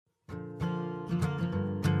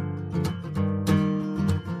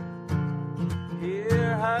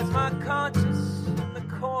my conscience in the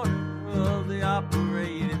corner of the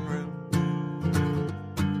operating room.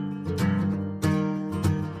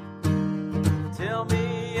 Tell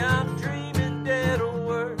me I'm dreaming dead or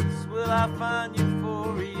worse. Will I find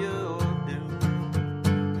euphoria or doom?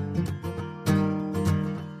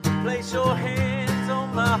 Place your hands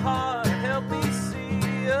on my heart, help me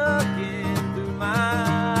see again through my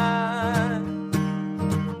eyes.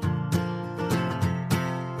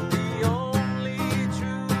 The only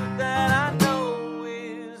truth that I know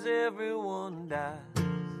is everyone dies.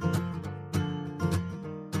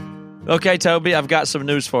 Okay, Toby, I've got some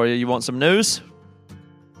news for you. You want some news?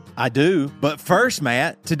 I do, but first,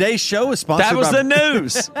 Matt, today's show is sponsored That was by... the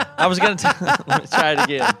news. I was going to let me try it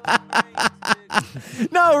again.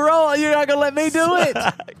 No, roll. You're not going to let me do it.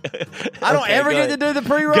 I don't ever get to do the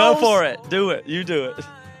pre-rolls. Go for it. Do it. You do it.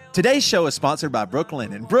 Today's show is sponsored by Brook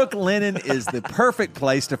Linen. Brook Linen is the perfect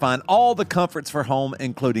place to find all the comforts for home,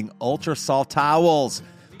 including ultra soft towels.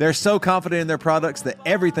 They're so confident in their products that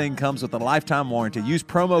everything comes with a lifetime warranty. Use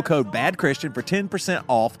promo code BADCHRISTIAN for 10%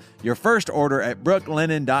 off your first order at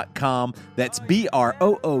brooklinen.com. That's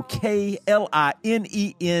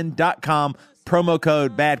BROOKLINEN.com. Promo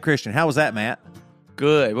code BADCHRISTIAN. How was that, Matt?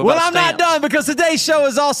 Good. Well, I'm not done because today's show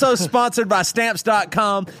is also sponsored by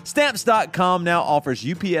Stamps.com. Stamps.com now offers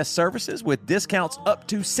UPS services with discounts up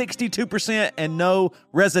to 62% and no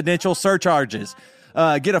residential surcharges.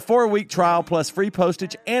 Get a 4-week trial plus free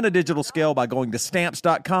postage and a digital scale by going to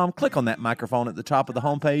Stamps.com. Click on that microphone at the top of the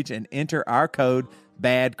homepage and enter our code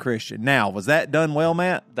BADCHRISTIAN. Now, was that done well,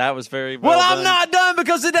 Matt? That was very well done. I'm not done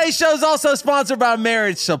because today's show is also sponsored by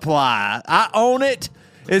Marriage Supply. I own it.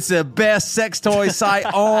 It's the best sex toy site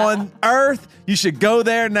on earth. You should go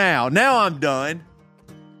there now. Now I'm done.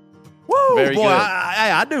 Woo, very boy, good.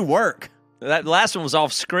 I do work. That last one was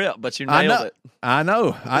off script, but you nailed it. I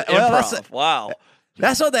know. Improv. Wow.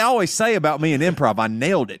 That's what they always say about me in improv. I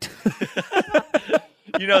nailed it.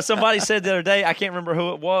 You know, somebody said the other day, I can't remember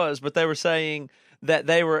who it was, but they were saying that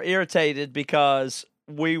they were irritated because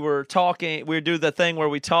we were talking, we do the thing where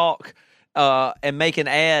we talk and make an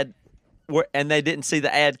ad, and they didn't see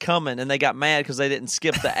the ad coming, and they got mad because they didn't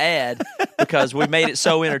skip the ad because we made it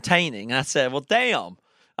so entertaining. And I said, well, damn.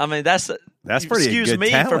 I mean, that's pretty excuse good me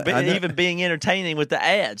talent. for even being entertaining with the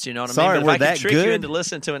ads. You know what I Sorry, mean? But if we're I can that trick good? you into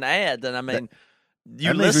listening to an ad, then I mean,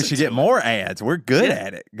 that means we should get more ads. We're good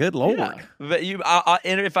at it. Good Lord. Yeah. But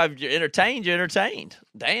if you're entertained, you're entertained.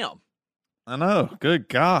 Damn. I know. Good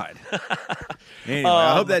God. Anyway,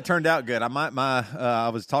 I hope that turned out good. I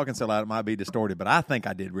was talking so loud it might be distorted, but I think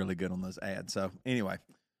I did really good on those ads. So anyway,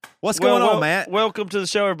 what's going on, Matt? Welcome to the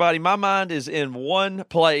show, everybody. My mind is in one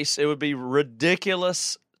place. It would be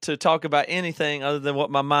ridiculous to talk about anything other than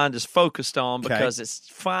what my mind is focused on because it's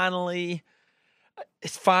finally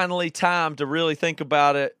time to really think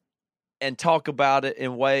about it and talk about it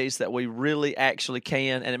in ways that we really actually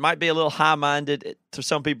can. And it might be a little high-minded to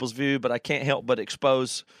some people's view, but I can't help but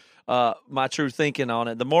expose my true thinking on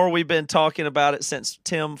it. The more we've been talking about it since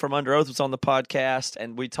Tim from Under Oath was on the podcast,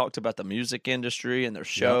 and we talked about the music industry and their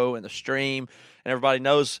show and the stream, and everybody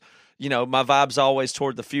knows, you know, my vibe's always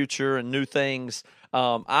toward the future and new things.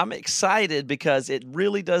 I'm excited because it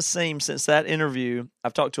really does seem, since that interview,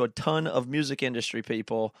 I've talked to a ton of music industry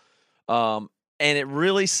people, and it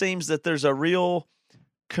really seems that there's a real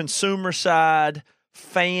consumer side,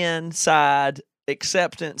 fan side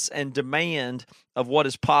acceptance and demand of what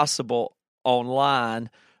is possible online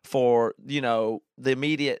for, you know, the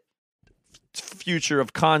immediate future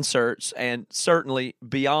of concerts and certainly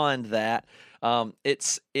beyond that.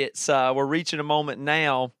 We're reaching a moment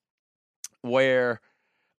now where,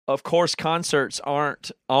 of course, concerts aren't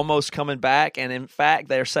almost coming back. And in fact,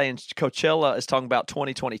 they're saying Coachella is talking about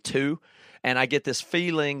 2022. And I get this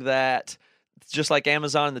feeling that just like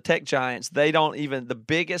Amazon and the tech giants, the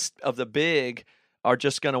biggest of the big are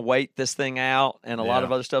just going to wait this thing out. And a lot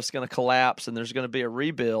of other stuff's going to collapse and there's going to be a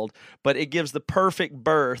rebuild. But it gives the perfect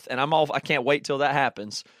birth. And I can't wait till that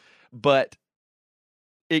happens. But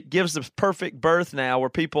it gives the perfect birth now where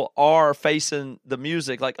people are facing the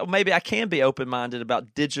music like, oh, maybe I can be open-minded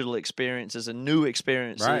about digital experiences and new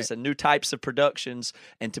experiences and new types of productions.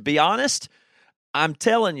 And to be honest, I'm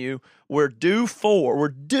telling you, we're due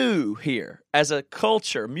here as a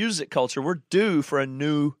culture, music culture, we're due for a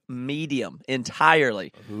new medium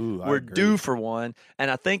entirely. We're due for one,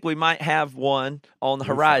 and I think we might have one on the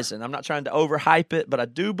horizon. I'm not trying to overhype it, but I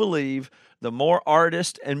do believe the more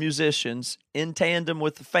artists and musicians in tandem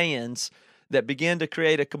with the fans that begin to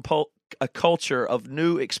create a culture of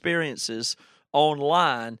new experiences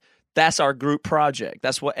online, that's our group project.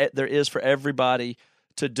 That's what there is for everybody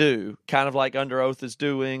to do, kind of like Under Oath is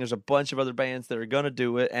doing. There's a bunch of other bands that are going to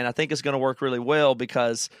do it, and I think it's going to work really well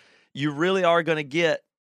because you really are going to get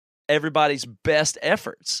everybody's best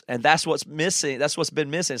efforts, and that's what's missing. That's what's been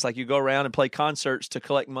missing. It's like you go around and play concerts to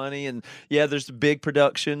collect money, and yeah, there's the big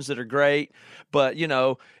productions that are great, but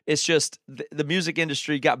it's just the music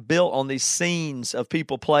industry got built on these scenes of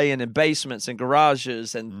people playing in basements and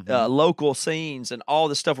garages and local scenes and all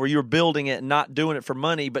this stuff where you're building it and not doing it for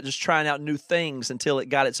money, but just trying out new things until it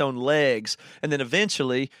got its own legs, and then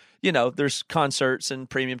eventually there's concerts and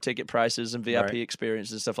premium ticket prices and VIP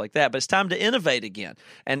experiences and stuff like that. But it's time to innovate again.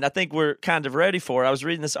 And I think we're kind of ready for it. I was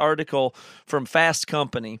reading this article from Fast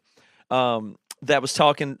Company that was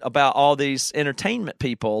talking about all these entertainment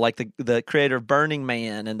people, like the creator of Burning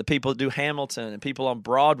Man and the people that do Hamilton and people on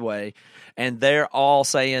Broadway. And they're all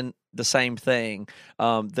saying the same thing.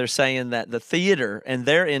 They're saying that the theater and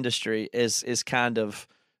their industry is kind of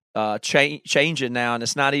changing now, and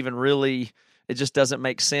it's not even really – it just doesn't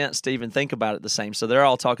make sense to even think about it the same. So they're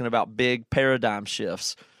all talking about big paradigm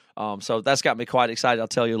shifts. So that's got me quite excited. I'll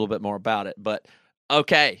tell you a little bit more about it. But,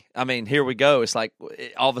 okay, I mean, here we go. It's like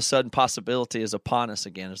all of a sudden possibility is upon us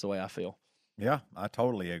again is the way I feel. Yeah, I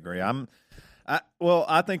totally agree.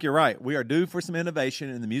 I think you're right. We are due for some innovation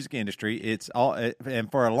in the music industry. And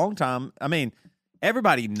for a long time, I mean,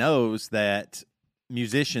 everybody knows that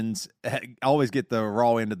musicians always get the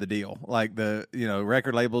raw end of the deal. Like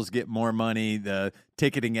record labels get more money, the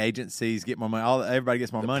ticketing agencies get more money, everybody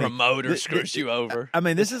gets more money. Promoter screws you over. I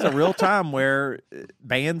mean, this is a real time where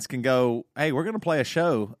bands can go, hey, we're going to play a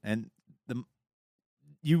show, and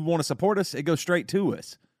you want to support us, it goes straight to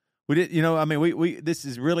us. We did, we this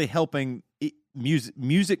is really helping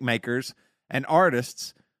music makers and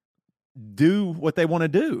artists do what they want to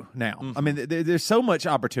do now. Mm-hmm. I mean, there's so much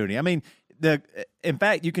opportunity. I mean, in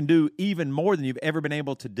fact, you can do even more than you've ever been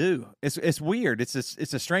able to do. It's weird. It's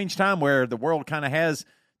a strange time where the world kind of has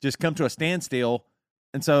just come to a standstill,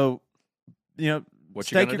 and so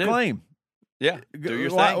stake your claim. Yeah, do your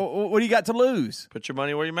thing. What do you got to lose? Put your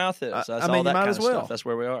money where your mouth is. That's you all that might kind as of well. Stuff. That's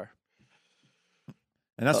where we are,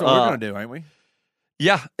 and that's what we're going to do, ain't we?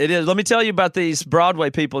 Yeah, it is. Let me tell you about these Broadway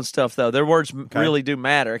people and stuff, though. Their words really do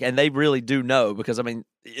matter, and they really do know because, I mean,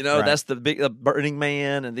 that's the big Burning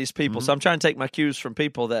Man and these people. Mm-hmm. So I'm trying to take my cues from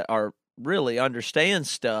people that are really understand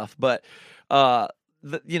stuff. But,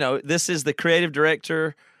 this is the creative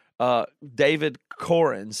director, David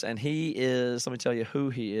Korins, and he is, let me tell you who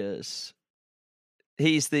he is.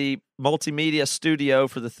 He's the multimedia studio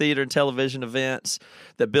for the theater and television events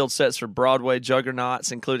that build sets for Broadway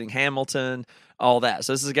juggernauts, including Hamilton, all that.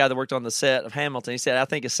 So this is a guy that worked on the set of Hamilton. He said, I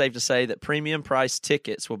think it's safe to say that premium price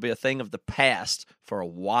tickets will be a thing of the past for a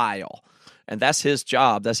while. And that's his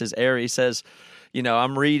job. That's his area. He says,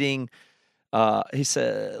 I'm reading, he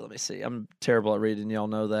said, let me see. I'm terrible at reading. Y'all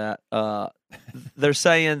know that. They're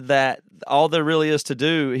saying that all there really is to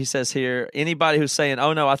do, he says here, anybody who's saying,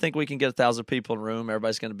 oh, no, I think we can get 1,000 people in a room,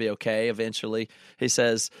 everybody's going to be okay eventually, he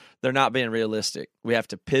says, they're not being realistic. We have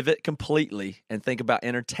to pivot completely and think about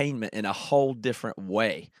entertainment in a whole different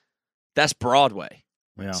way. That's Broadway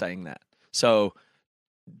saying that. So,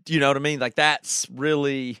 you know what I mean? Like, that's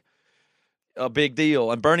really a big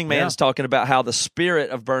deal. And Burning Man is talking about how the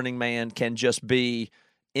spirit of Burning Man can just be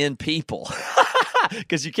in people.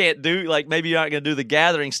 Because you can't do, like, maybe you're not going to do the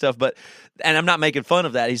gathering stuff, and I'm not making fun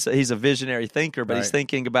of that. He's a visionary thinker, but he's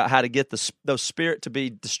thinking about how to get those spirit to be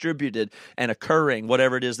distributed and occurring,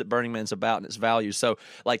 whatever it is that Burning Man's about and its values. So,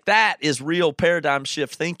 like, that is real paradigm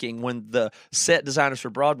shift thinking when the set designers for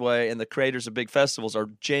Broadway and the creators of big festivals are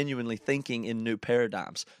genuinely thinking in new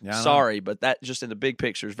paradigms. Yeah, sorry, but that just in the big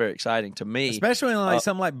picture is very exciting to me. Especially in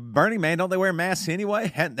something like Burning Man. Don't they wear masks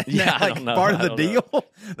anyway? Yeah, I don't know. Part of the deal?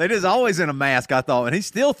 They just always in a mask, I thought. And he's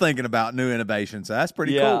still thinking about new innovation, so that's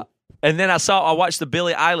pretty cool. And then I watched the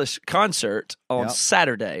Billie Eilish concert on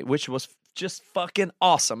Saturday, which was just fucking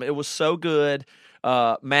awesome. It was so good.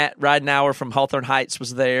 Matt Ridenauer from Hawthorne Heights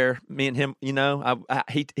was there. Me and him, we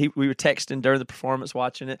were texting during the performance,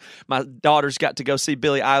 watching it. My daughters got to go see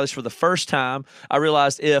Billie Eilish for the first time. I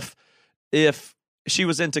realized if she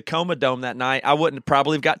was in Tacoma Dome that night, I wouldn't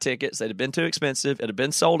probably have got tickets. They'd have been too expensive. It'd have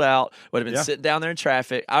been sold out. Would have been sitting down there in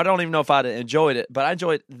traffic. I don't even know if I'd have enjoyed it, but I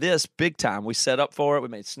enjoyed this big time. We set up for it. We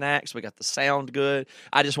made snacks. We got the sound good.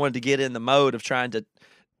 I just wanted to get in the mode of trying to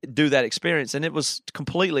do that experience, and it was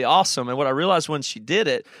completely awesome. And what I realized when she did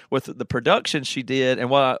it with the production she did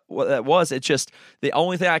and what that was, it's just the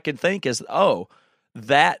only thing I can think is,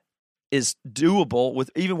 that is doable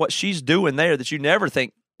with even what she's doing there that you never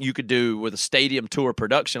think you could do with a stadium tour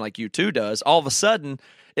production like U2 does. All of a sudden,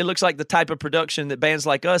 it looks like the type of production that bands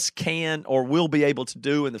like us can or will be able to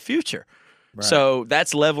do in the future. Right. So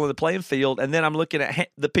that's leveling the playing field. And then I'm looking at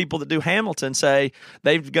the people that do Hamilton say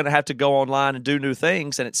they're going to have to go online and do new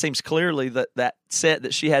things. And it seems clearly that that set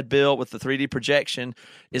that she had built with the 3D projection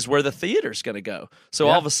is where the theater's going to go. So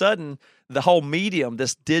all of a sudden, the whole medium,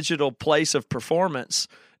 this digital place of performance,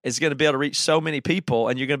 is going to be able to reach so many people,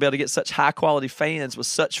 and you're going to be able to get such high-quality fans with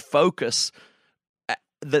such focus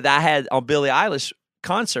that I had on Billie Eilish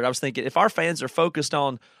concert. I was thinking, if our fans are focused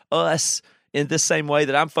on us in this same way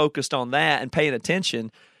that I'm focused on that and paying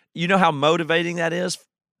attention, you know how motivating that is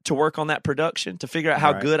to work on that production, to figure out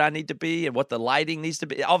how good I need to be and what the lighting needs to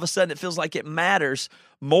be. All of a sudden, it feels like it matters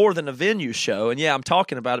more than a venue show. And yeah, I'm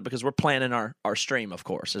talking about it because we're planning our stream, of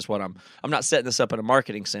course, is what I'm not setting this up in a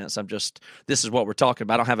marketing sense. This is what we're talking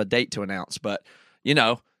about. I don't have a date to announce, but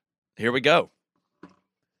here we go.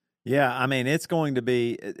 Yeah, I mean, it's going to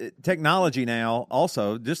be technology now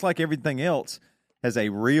also, just like everything else, has a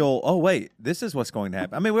real, oh, wait, this is what's going to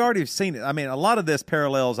happen. I mean, we already have seen it. I mean, a lot of this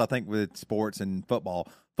parallels, I think, with sports and football.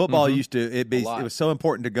 Football used to, it was so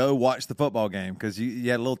important to go watch the football game because you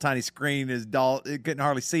had a little tiny screen, it couldn't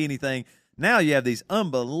hardly see anything. Now you have these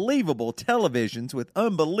unbelievable televisions with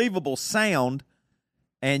unbelievable sound,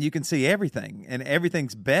 and you can see everything, and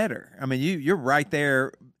everything's better. I mean, you're right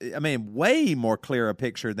there. I mean, way more clear a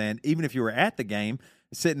picture than even if you were at the game,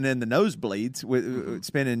 sitting in the nosebleeds with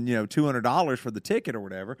spending $200 for the ticket or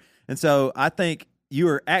whatever. And so I think you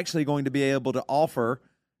are actually going to be able to offer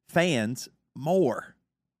fans more.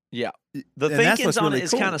 Yeah. The thinking's on it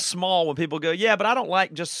is kind of small when people go, yeah, but I don't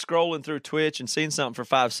like just scrolling through Twitch and seeing something for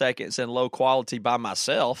 5 seconds in low quality by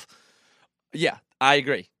myself. Yeah, I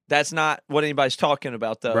agree. That's not what anybody's talking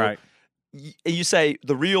about, though. Right. You say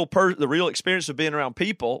the real experience of being around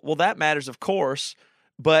people. Well, that matters, of course.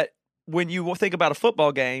 But when you think about a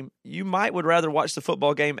football game, you would rather watch the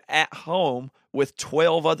football game at home with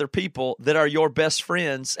 12 other people that are your best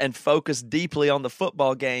friends and focus deeply on the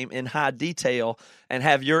football game in high detail and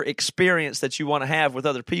have your experience that you want to have with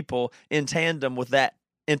other people in tandem with that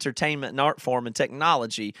entertainment and art form and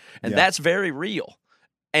technology. And that's very real.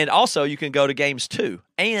 And also, you can go to games too.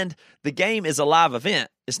 And the game is a live event.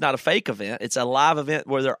 It's not a fake event. It's a live event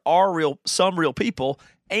where there are some real people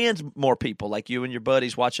and more people like you and your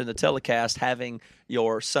buddies watching the telecast, having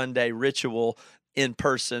your Sunday ritual in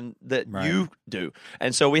person that you do.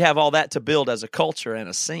 And so we have all that to build as a culture and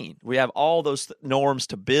a scene. We have all those norms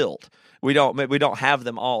to build. We don't have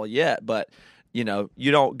them all yet, but you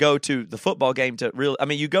don't go to the football game to really, I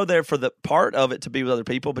mean, you go there for the part of it to be with other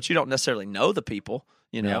people, but you don't necessarily know the people,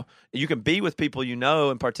 You can be with people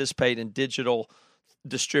and participate in digital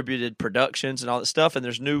distributed productions and all that stuff, and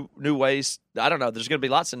there's new ways. I don't know, there's going to be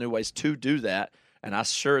lots of new ways to do that, and I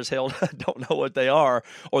sure as hell don't know what they are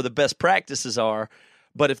or the best practices are.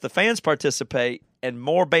 But if the fans participate and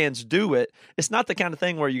more bands do it, it's not the kind of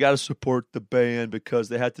thing where you got to support the band because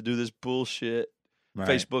they have to do this bullshit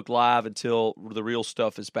Facebook Live until the real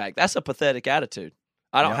stuff is back. That's a pathetic attitude.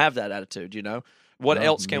 I don't have that attitude, What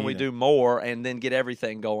else can we do more and then get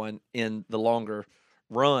everything going in the longer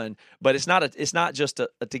run? But it's not just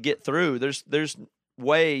to get through. There's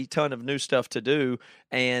way ton of new stuff to do,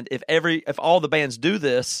 and if all the bands do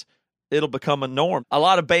this, it'll become a norm.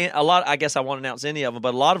 I guess I won't announce any of them,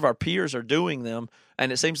 but a lot of our peers are doing them,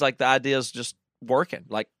 and it seems like the idea is just working.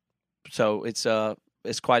 So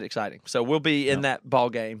it's quite exciting. So we'll be in that ball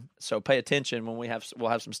game. So pay attention when we'll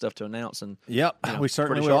have some stuff to announce. And we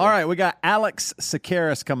certainly will. All right, we got Alex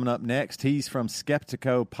Sakaris coming up next. He's from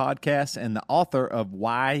Skeptico Podcast and the author of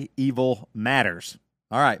Why Evil Matters.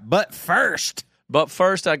 All right, but first,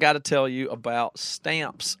 I got to tell you about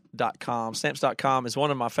Stamps.com. Stamps.com is one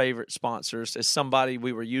of my favorite sponsors. It's somebody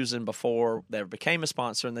we were using before they became a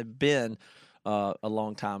sponsor, and they've been a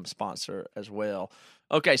long-time sponsor as well.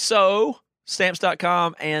 Okay, so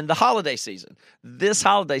Stamps.com and the holiday season. This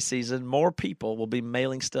holiday season, more people will be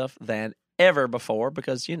mailing stuff than ever before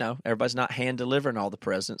because, everybody's not hand-delivering all the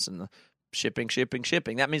presents and the shipping.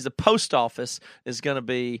 That means the post office is going to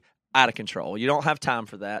be out of control. You don't have time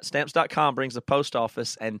for that. Stamps.com brings the post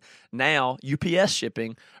office and now UPS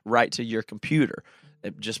shipping right to your computer.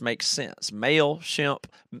 It just makes sense. Mail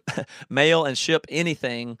and ship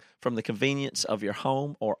anything from the convenience of your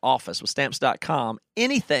home or office. With Stamps.com,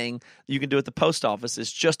 anything you can do at the post office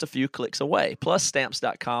is just a few clicks away. Plus,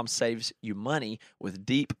 Stamps.com saves you money with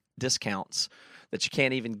deep discounts that you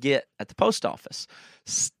can't even get at the post office.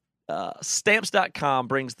 Stamps.com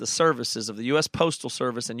brings the services of the U.S. Postal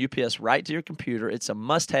Service and UPS right to your computer. It's a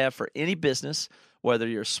must-have for any business, whether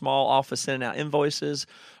you're a small office sending out invoices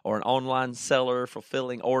or an online seller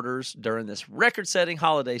fulfilling orders during this record-setting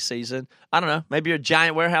holiday season. I don't know, maybe you're a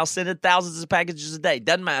giant warehouse sending thousands of packages a day.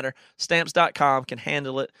 Doesn't matter. Stamps.com can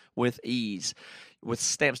handle it with ease. With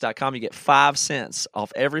Stamps.com, you get 5 cents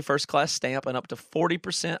off every first-class stamp and up to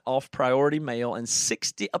 40% off priority mail and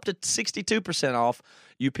up to 62% off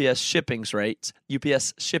UPS shipping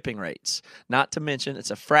rates. Not to mention,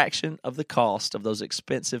 it's a fraction of the cost of those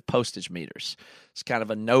expensive postage meters. It's kind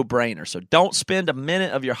of a no-brainer. So don't spend a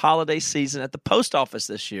minute of your holiday season at the post office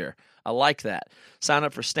this year. I like that. Sign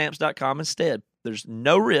up for Stamps.com instead. There's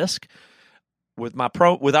no risk. With our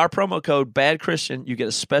promo code BADCHRISTIAN, you get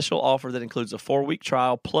a special offer that includes a 4-week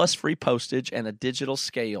trial plus free postage and a digital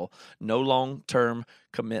scale. No long-term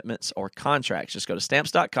commitments or contracts. Just go to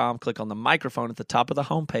Stamps.com, click on the microphone at the top of the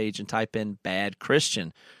homepage, and type in Bad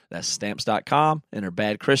Christian. That's Stamps.com, enter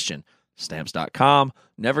Bad Christian. Stamps.com,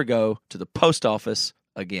 never go to the post office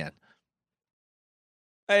again.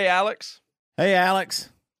 Hey, Alex. Hey, Alex.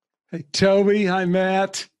 Hey, Toby. Hi,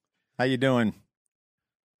 Matt. How you doing?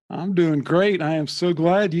 I'm doing great. I am so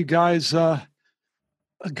glad you guys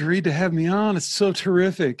agreed to have me on. It's so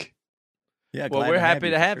terrific. Yeah, well, we're happy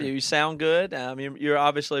to have you. You sound good. You're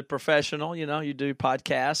obviously a professional. You know, you do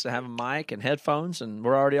podcasts and have a mic and headphones, and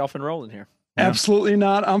we're already off and rolling here. Yeah. Absolutely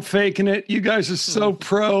not. I'm faking it. You guys are so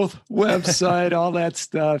pro. Website, all that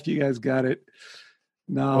stuff. You guys got it.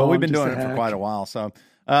 No, well, we've been doing it for quite a while. So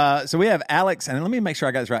we have Alex, and let me make sure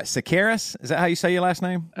I got this right. Sakaris, is that how you say your last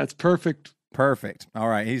name? That's perfect. Perfect. All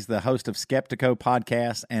right. He's the host of Skeptico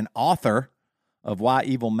podcast and author of Why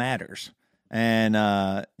Evil Matters. And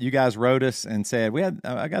you guys wrote us and said,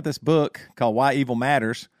 I got this book called Why Evil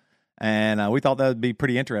Matters, and we thought that would be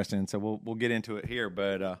pretty interesting. So we'll get into it here.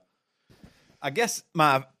 But I guess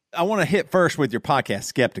I want to hit first with your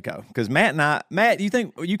podcast, Skeptico, because Matt, you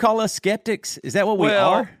think you call us skeptics? Is that what we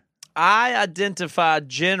are? I identify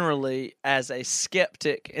generally as a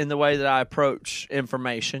skeptic in the way that I approach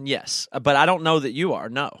information, yes, but I don't know that you are.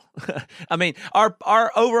 No, I mean our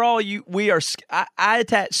overall I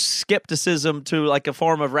attach skepticism to like a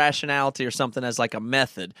form of rationality or something as like a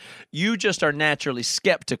method. You just are naturally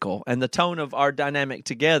skeptical, and the tone of our dynamic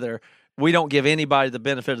together, we don't give anybody the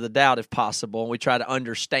benefit of the doubt if possible, and we try to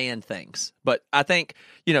understand things. But I think,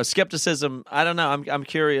 skepticism, I don't know. I'm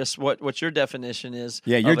curious what your definition is.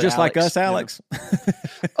 Yeah, you're just like us, Alex.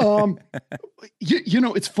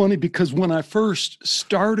 It's funny because when I first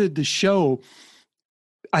started the show,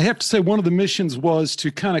 I have to say one of the missions was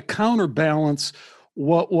to kind of counterbalance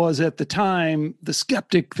what was at the time the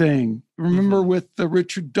skeptic thing. Remember with the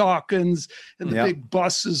Richard Dawkins and the big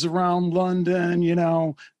buses around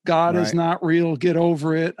London, God is not real, get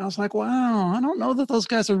over it. I was like, wow, I don't know that those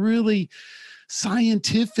guys are really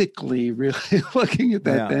scientifically really looking at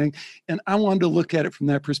that thing. And I wanted to look at it from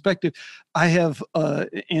that perspective. I have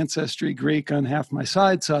ancestry Greek on half my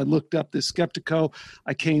side, so I looked up this Skeptico.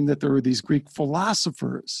 I came that there were these Greek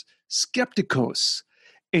philosophers, skeptikos,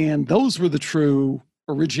 and those were the true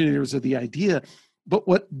originators of the idea. But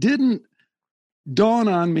what didn't dawn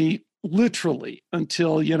on me literally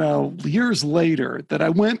until, years later that I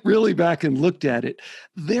went really back and looked at it,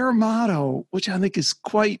 their motto, which I think is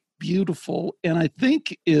quite beautiful and I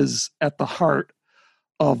think is at the heart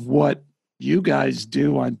of what you guys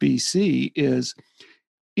do on BC, is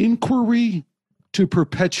inquiry to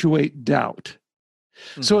perpetuate doubt.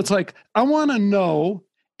 Mm-hmm. So it's like, I want to know,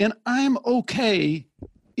 and I'm okay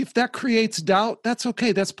if that creates doubt. That's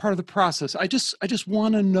okay. That's part of the process. I just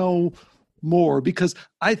want to know more, because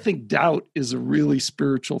I think doubt is a really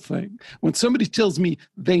spiritual thing. When somebody tells me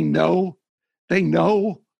they know,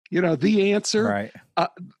 the answer, right?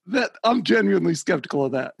 That I'm genuinely skeptical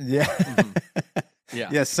of that. Yeah. Mm-hmm.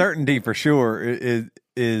 Yeah. Certainty for sure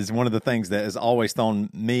is one of the things that has always thrown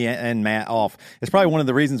me and Matt off. It's probably one of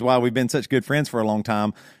the reasons why we've been such good friends for a long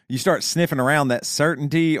time. You start sniffing around that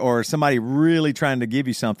certainty or somebody really trying to give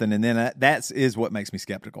you something, and then that is what makes me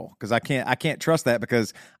skeptical, because I can't trust that,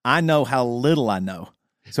 because I know how little I know.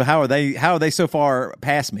 So how are they so far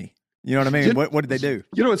past me? You know what I mean? What did they do?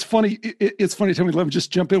 It's funny. It's funny. Tell me, let me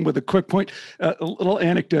just jump in with a quick point, a little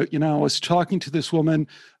anecdote. I was talking to this woman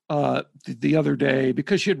the other day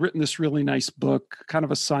because she had written this really nice book, kind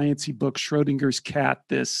of a sciencey book, Schrodinger's Cat,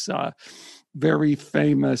 this very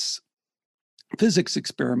famous physics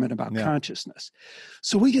experiment about consciousness.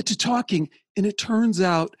 So we get to talking, and it turns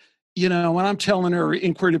out, when I'm telling her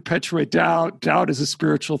inquiry to perpetuate doubt is a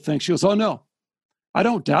spiritual thing, she goes, "Oh no, I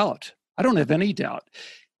don't doubt. I don't have any doubt."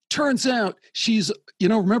 Turns out she's,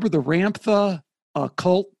 remember the Ramtha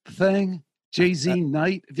cult thing? Jay-Z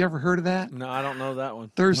Knight. Have you ever heard of that? No, I don't know that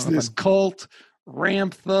one. There's this cult,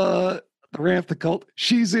 Ramtha cult.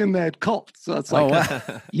 She's in that cult. So it's like,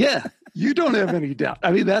 yeah, you don't have any doubt.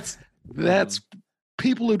 I mean, that's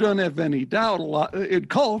people who don't have any doubt a lot in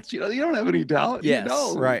cults, you don't have any doubt.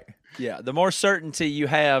 Yes. Right. Yeah. The more certainty you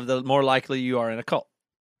have, the more likely you are in a cult.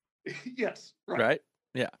 Yes. Right?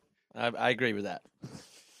 Yeah. I agree with that.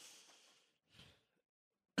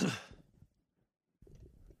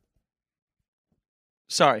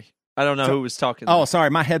 Sorry. I don't know who was talking. Oh, sorry.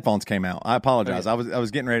 My headphones came out. I apologize. Okay. I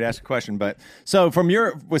was getting ready to ask a question. But so with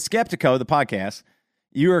Skeptico, the podcast,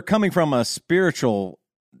 you are coming from a spiritual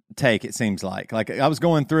take, it seems like. Like I was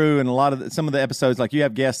going through and some of the episodes, like you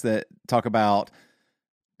have guests that talk about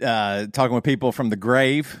talking with people from the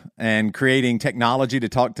grave and creating technology to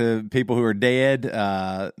talk to people who are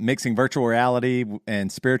dead, mixing virtual reality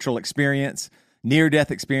and spiritual experience,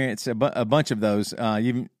 near-death experience, a bunch of those.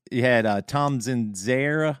 You had Tom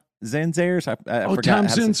Zinzers. I forgot. Tom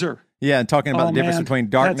Zinzer. Yeah, and talking about the difference between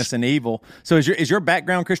darkness and evil. So is your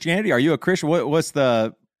background Christianity? Are you a Christian? What's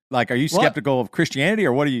the, like, are you skeptical of Christianity,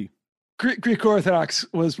 or what are you? Greek Orthodox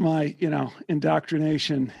was my,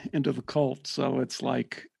 indoctrination into the cult. So it's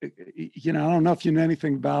like, I don't know if you know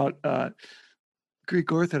anything about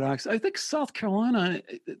Greek Orthodox. I think South Carolina,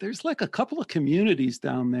 there's like a couple of communities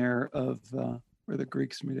down there of where the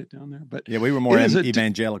Greeks made it down there. But yeah, we were more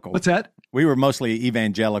evangelical. What's that? We were mostly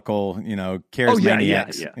evangelical,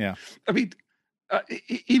 charismaniacs. Yeah. I mean,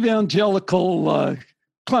 evangelical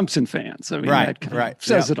Clemson fans. I mean, that kind of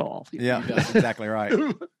says it all. Yeah, that's exactly right.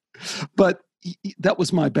 But that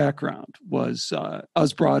was my background. I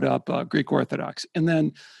was brought up Greek Orthodox, and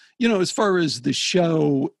then, as far as the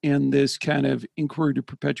show and this kind of inquiry to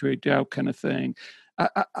perpetuate doubt kind of thing,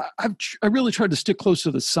 I really tried to stick close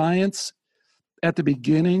to the science at the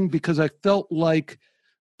beginning, because I felt like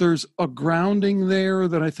there's a grounding there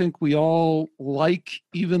that I think we all like,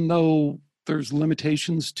 even though there's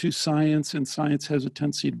limitations to science, and science has a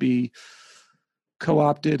tendency to be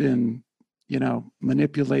co-opted and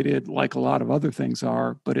manipulated like a lot of other things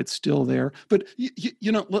are, but it's still there. But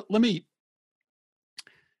let me,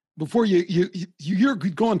 before you're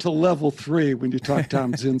going to level 3 when you talk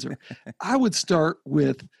Tom Zinzer, I would start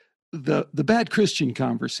with the bad Christian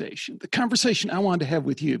conversation, the conversation I wanted to have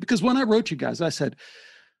with you. Because when I wrote you guys, I said,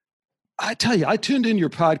 I tell you, I tuned in your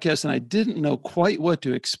podcast and I didn't know quite what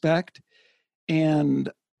to expect. And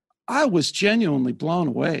I was genuinely blown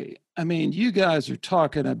away. I mean, you guys are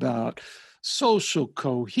talking about social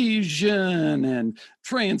cohesion and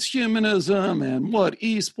transhumanism and what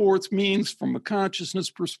esports means from a consciousness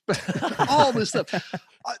perspective, all this stuff.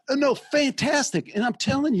 No, fantastic. And I'm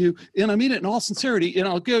telling you, and I mean it in all sincerity, and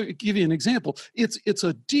I'll give you an example. It's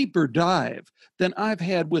a deeper dive than I've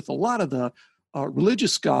had with a lot of the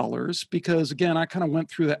religious scholars, because again, I kind of went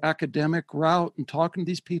through the academic route and talking to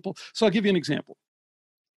these people. So I'll give you an example.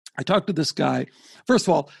 I talked to this guy. First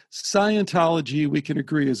of all, Scientology, we can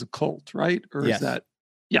agree, is a cult, right? Or yes. Is that?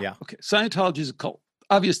 Yeah. Okay. Scientology is a cult.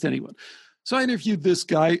 Obvious to anyone. So I interviewed this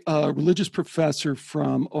guy, a religious professor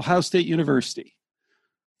from Ohio State University.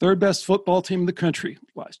 3rd best football team in the country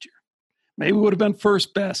last year. Maybe would have been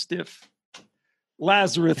 1st best if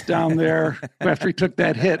Lazarus down there, after he took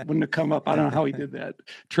that hit, wouldn't have come up. I don't know how he did that,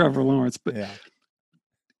 Trevor Lawrence. But yeah.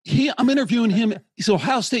 I'm interviewing him. He's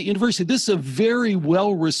Ohio State University. This is a very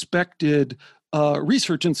well-respected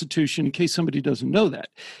research institution, in case somebody doesn't know that.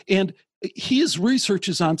 And his research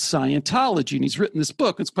is on Scientology, and he's written this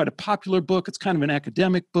book. It's quite a popular book. It's kind of an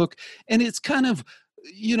academic book, and it's kind of,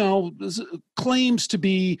 claims to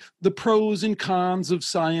be the pros and cons of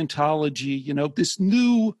Scientology, this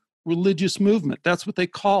new religious movement. That's what they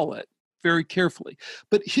call it, very carefully.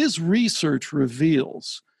 But his research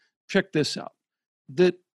reveals, check this out,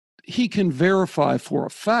 that he can verify for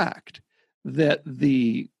a fact that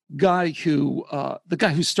the guy who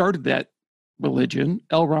started that religion,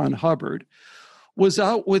 L. Ron Hubbard, was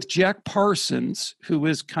out with Jack Parsons, who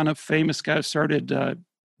is kind of famous guy who started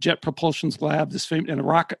Jet Propulsion's lab, this famous and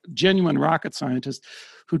genuine rocket scientist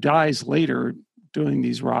who dies later doing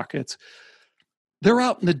these rockets. They're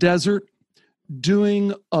out in the desert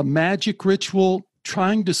doing a magic ritual,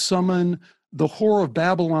 trying to summon the Whore of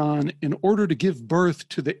Babylon in order to give birth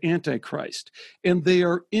to the Antichrist. And they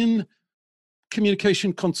are in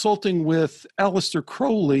communication consulting with Aleister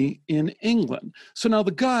Crowley in England. So now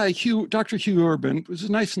the guy, Dr. Hugh Urban, who's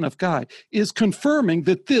a nice enough guy, is confirming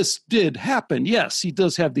that this did happen. Yes, he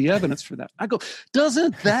does have the evidence for that. I go,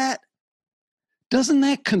 doesn't that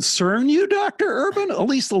concern you, Dr. Urban, at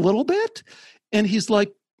least a little bit? And he's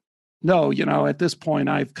like, no, at this point,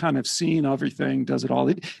 I've kind of seen everything, does it all.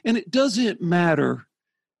 And it doesn't matter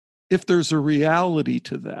if there's a reality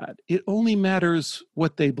to that. It only matters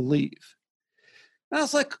what they believe. And I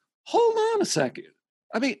was like, hold on a second.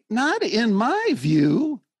 I mean, not in my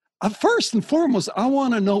view. First and foremost, I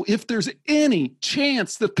want to know if there's any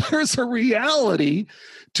chance that there's a reality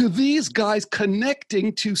to these guys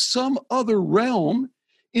connecting to some other realm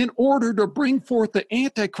in order to bring forth the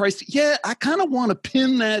Antichrist. Yeah, I kind of want to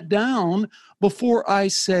pin that down before I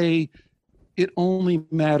say it only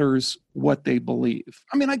matters what they believe.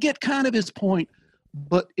 I mean, I get kind of his point,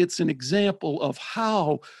 but it's an example of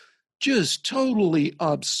how just totally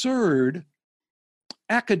absurd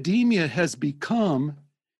academia has become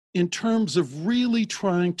in terms of really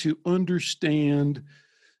trying to understand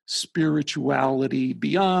spirituality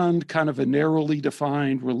beyond kind of a narrowly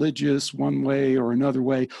defined religious one way or another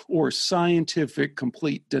way, or scientific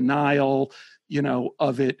complete denial,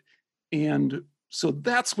 of it. And so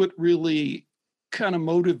that's what really kind of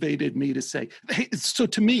motivated me to say, hey, so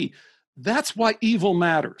to me, that's why evil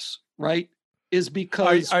matters, right? Is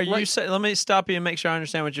because are you saying? Let me stop you and make sure I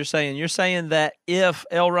understand what you're saying. You're saying that if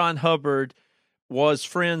L. Ron Hubbard was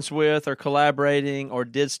friends with or collaborating or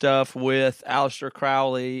did stuff with Aleister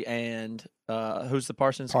Crowley and who's the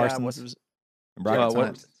Parsons guy?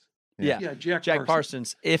 Jack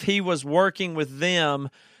Parsons. If he was working with them,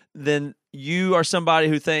 then you are somebody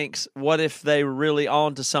who thinks, what if they were really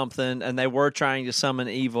onto something and they were trying to summon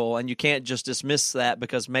evil, and you can't just dismiss that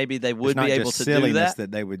because maybe they would be able to do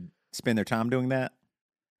that they would spend their time doing that?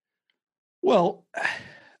 Well,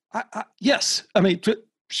 yes. I mean,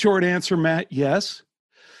 short answer, Matt, yes.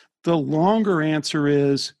 The longer answer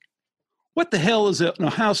is, what the hell is an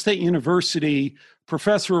Ohio State University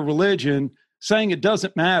professor of religion saying it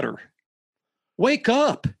doesn't matter? Wake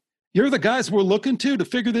up. You're the guys we're looking to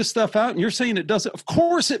figure this stuff out, and you're saying it doesn't. Of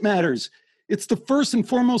course it matters. It's the first and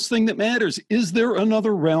foremost thing that matters. Is there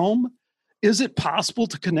another realm? Is it possible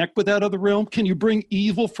to connect with that other realm? Can you bring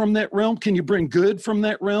evil from that realm? Can you bring good from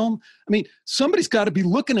that realm? I mean, somebody's got to be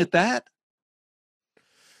looking at that.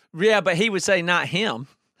 Yeah, but he would say not him.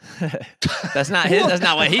 That's not his. That's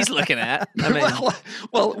not what he's looking at. I mean,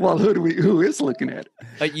 well, who is looking at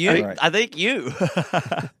it? You, I think you.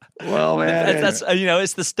 Well, man, that's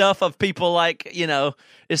it's the stuff of people like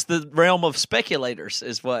it's the realm of speculators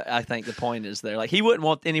is what I think the point is there. Like he wouldn't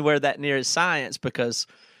want anywhere that near his science because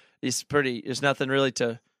there's nothing really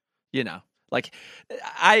to, like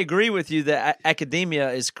I agree with you that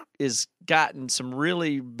academia is gotten some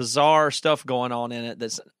really bizarre stuff going on in it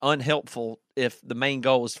that's unhelpful if the main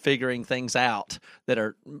goal is figuring things out that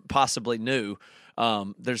are possibly new.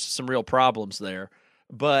 There's some real problems there,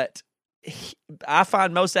 but I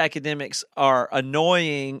find most academics are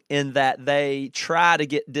annoying in that they try to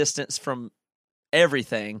get distance from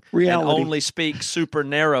everything reality. And only speak super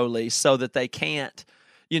narrowly so that they can't,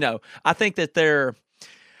 I think that they're,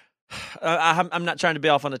 I'm not trying to be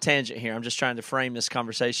off on a tangent here. I'm just trying to frame this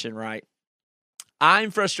conversation right.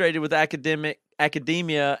 I'm frustrated with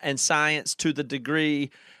academia and science to the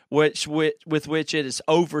degree with which it is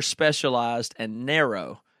over-specialized and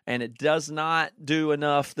narrow. And it does not do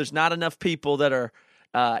enough. There's not enough people that are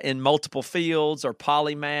in multiple fields or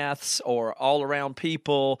polymaths or all-around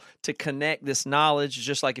people to connect this knowledge.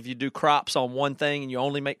 Just like if you do crops on one thing and you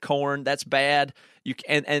only make corn, that's bad.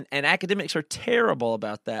 And academics are terrible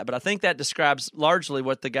about that. But I think that describes largely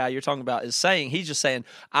what the guy you're talking about is saying. He's just saying,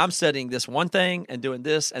 I'm studying this one thing and doing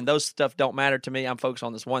this, and those stuff don't matter to me. I'm focused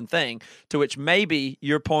on this one thing, to which maybe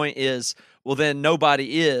your point is, well, then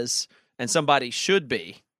nobody is and somebody should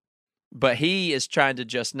be. But he is trying to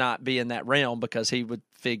just not be in that realm because he would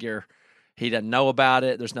figure he doesn't know about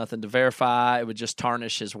it. There's nothing to verify. It would just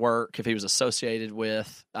tarnish his work if he was associated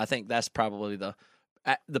with. I think that's probably the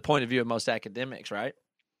point of view of most academics, right?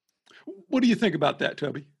 What do you think about that,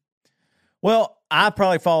 Toby? Well, I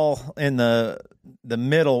probably fall in the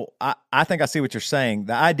middle. I think I see what you're saying.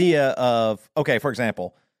 The idea of, okay, for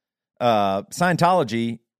example,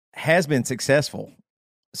 Scientology has been successful.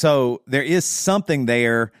 So there is something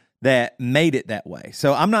there that made it that way.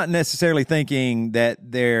 So I'm not necessarily thinking that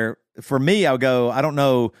for me, I would go, I don't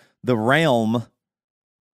know the realm,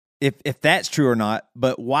 if that's true or not,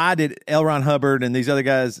 but why did L. Ron Hubbard and these other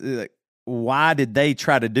guys, why did they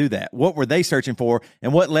try to do that? What were they searching for?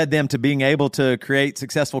 And what led them to being able to create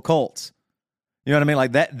successful cults? You know what I mean?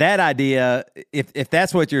 Like that idea, if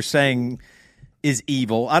that's what you're saying is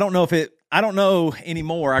evil, I don't know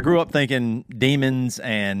anymore. I grew up thinking demons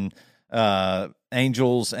and,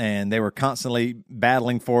 angels, and they were constantly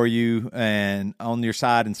battling for you and on your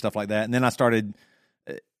side and stuff like that. And then I started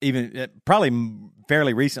even probably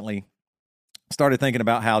fairly recently started thinking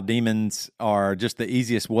about how demons are just the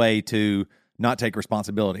easiest way to not take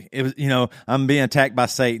responsibility. It was, I'm being attacked by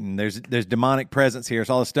Satan. There's demonic presence here. It's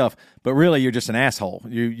all this stuff, but really you're just an asshole.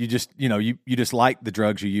 You just, you just like the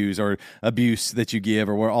drugs you use or abuse that you give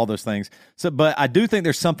or all those things. So, but I do think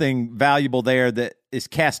there's something valuable there that is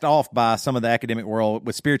cast off by some of the academic world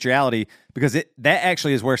with spirituality, because that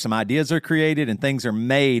actually is where some ideas are created and things are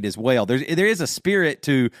made as well. There is a spirit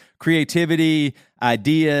to creativity,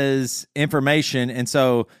 ideas, information. And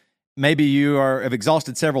so maybe you have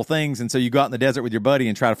exhausted several things, and so you go out in the desert with your buddy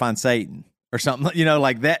and try to find Satan or something,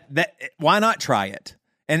 like that. Why not try it?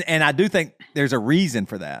 And I do think there's a reason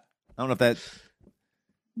for that. I don't know if that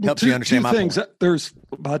helps you understand my point. There's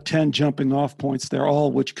about 10 jumping off points there, all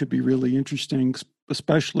which could be really interesting,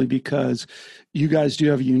 especially because you guys do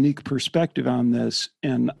have a unique perspective on this,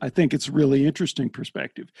 and I think it's a really interesting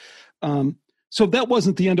perspective. So that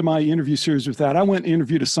wasn't the end of my interview series with that. I went and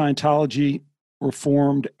interviewed a Scientology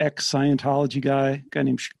Reformed ex-Scientology guy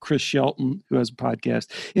named Chris Shelton, who has a podcast.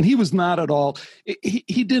 And he was not at all,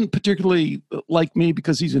 he didn't particularly like me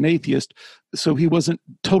because he's an atheist, so he wasn't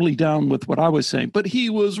totally down with what I was saying. But he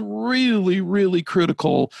was really, really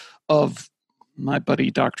critical of my buddy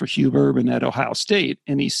Dr. Hugh Urban at Ohio State.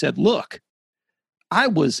 And he said, look, I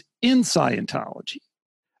was in Scientology.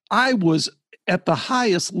 I was at the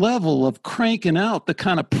highest level of cranking out the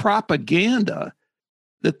kind of propaganda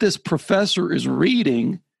that this professor is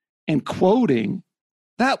reading and quoting.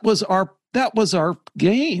 That was our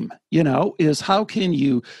game, is how can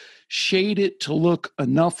you shade it to look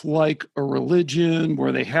enough like a religion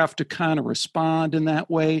where they have to kind of respond in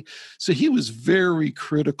that way. So he was very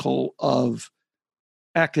critical of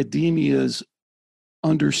academia's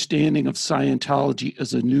understanding of Scientology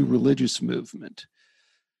as a new religious movement.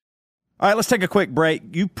 All right, let's take a quick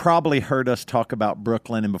break. You probably heard us talk about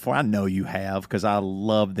Brooklinen, and before, I know you have, because I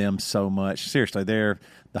love them so much. Seriously, they're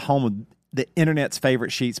the home of the internet's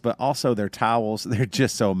favorite sheets, but also their towels. They're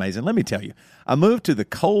just so amazing. Let me tell you, I moved to the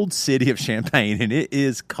cold city of Champaign, and it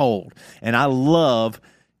is cold, and I love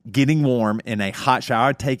getting warm in a hot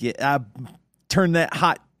shower. I turn that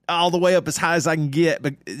hot all the way up as high as I can get,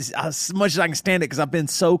 but as much as I can stand it, because I've been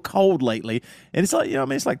so cold lately. And it's like,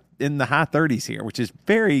 it's like in the high 30s here, which is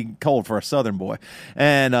very cold for a Southern boy.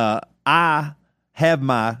 And I have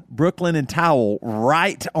my Brooklinen towel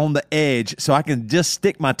right on the edge, so I can just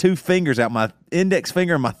stick my two fingers out, my index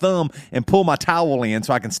finger and my thumb, and pull my towel in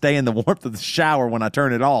so I can stay in the warmth of the shower when I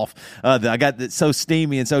turn it off. I got it so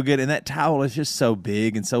steamy and so good, and that towel is just so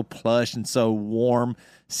big and so plush and so warm.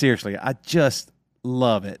 Seriously, I just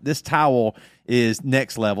love it. This towel is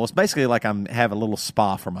next level. It's basically like I'm having a little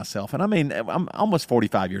spa for myself. And I mean, I'm almost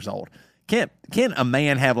 45 years old. Can a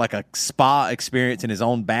man have like a spa experience in his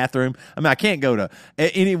own bathroom? I mean, I can't go to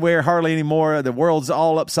anywhere hardly anymore. The world's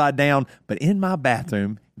all upside down. But in my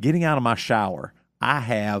bathroom, getting out of my shower, I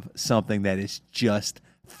have something that is just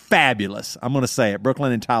fabulous. I'm going to say it.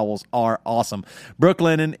 Brooklinen towels are awesome.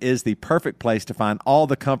 Brooklinen is the perfect place to find all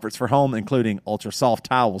the comforts for home, including ultra soft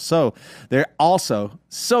towels. So they're also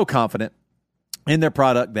so confident in their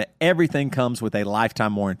product that everything comes with a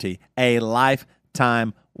lifetime warranty. A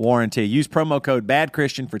lifetime warranty. Use promo code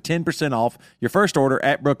BADCHRISTIAN for 10% off your first order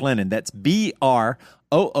at Brooklinen. That's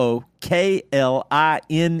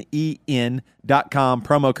BROOKLINEN.com.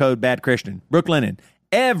 Promo code BADCHRISTIAN. Brooklinen.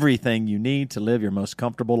 Everything you need to live your most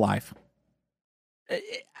comfortable life.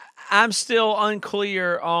 I'm still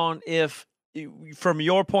unclear on if, from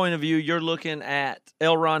your point of view, you're looking at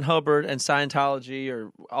L. Ron Hubbard and Scientology,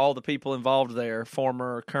 or all the people involved there,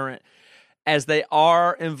 former or current, as they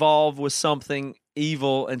are involved with something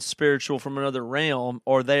evil and spiritual from another realm,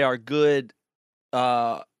 or they are good,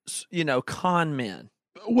 con men.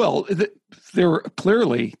 Well, they're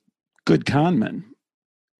clearly good con men.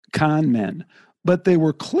 But they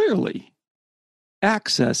were clearly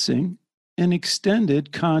accessing an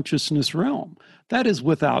extended consciousness realm. That is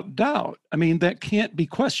without doubt. I mean, that can't be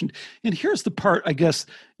questioned. And here's the part, I guess,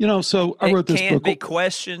 so I wrote this book. It can't be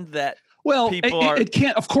questioned that people it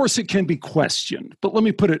can't, of course it can be questioned. But let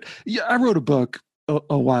me put it, I wrote a book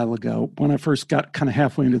a while ago when I first got kind of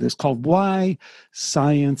halfway into this called Why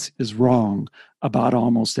Science is Wrong About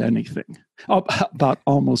Almost Anything. About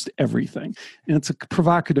almost everything. And it's a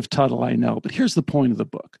provocative title, I know, but here's the point of the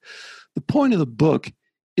book. The point of the book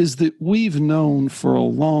is that we've known for a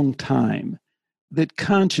long time that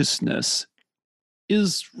consciousness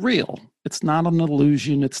is real. It's not an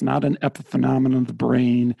illusion. It's not an epiphenomenon of the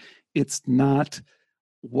brain. It's not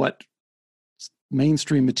what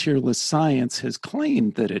mainstream materialist science has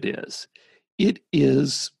claimed that it is. It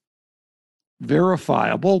is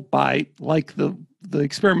verifiable by, like the the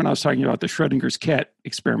experiment I was talking about, the Schrodinger's cat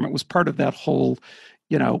experiment, was part of that whole,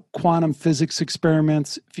 quantum physics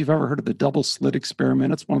experiments. If you've ever heard of the double slit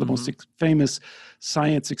experiment, it's one of the most famous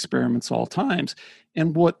science experiments all times.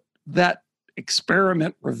 And what that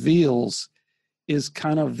experiment reveals is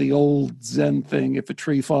kind of the old Zen thing. If a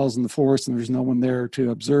tree falls in the forest and there's no one there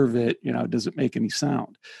to observe it, does it make any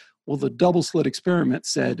sound? Well, the double slit experiment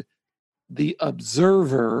said the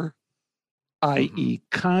observer, i.e.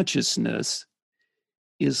 consciousness,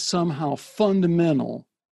 is somehow fundamental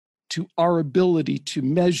to our ability to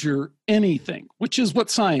measure anything, which is what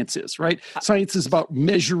science is, right? Science is about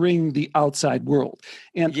measuring the outside world.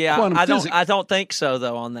 And I don't think so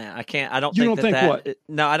though on that. I can't. I don't. You think don't think what?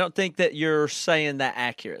 No, I don't think that you're saying that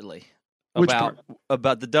accurately. Which part?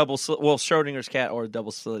 About the double slit, Schrodinger's cat or a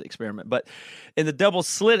double slit experiment. But in the double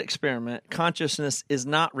slit experiment, consciousness is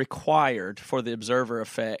not required for the observer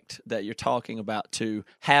effect that you're talking about to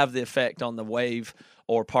have the effect on the wave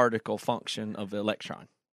or particle function of the electron.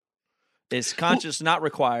 Is conscious not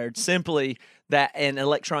required, simply that an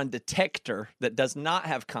electron detector that does not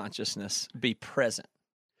have consciousness be present.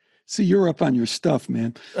 See, you're up on your stuff,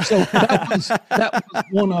 man. So that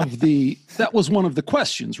was one of the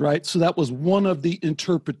questions, right? So that was one of the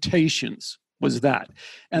interpretations, was that.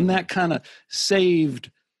 And that kind of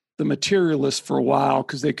saved the materialists for a while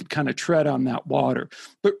because they could kind of tread on that water.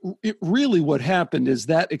 But really what happened is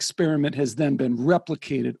that experiment has then been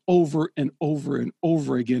replicated over and over and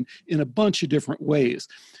over again in a bunch of different ways.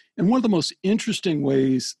 And one of the most interesting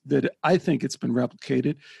ways that I think it's been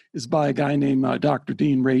replicated is by a guy named Dr.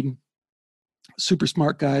 Dean Radin. Super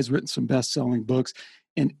smart guy, has written some best-selling books.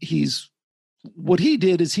 And what he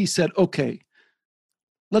did is he said, okay,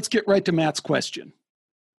 let's get right to Matt's question.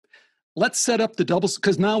 Let's set up the doubles,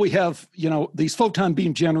 because now we have, these photon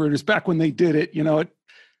beam generators. Back when they did it, it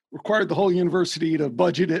required the whole university to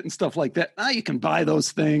budget it and stuff like that. Now you can buy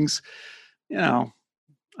those things,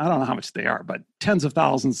 I don't know how much they are, but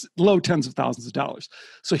low tens of thousands of dollars.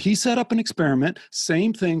 So he set up an experiment,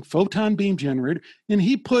 same thing, photon beam generator, and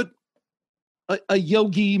he put a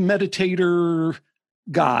yogi meditator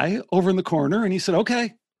guy over in the corner, and he said,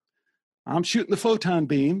 okay, I'm shooting the photon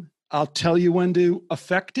beam. I'll tell you when to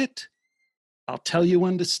affect it. I'll tell you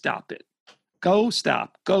when to stop it. Go,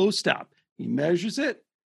 stop, go, stop. He measures it.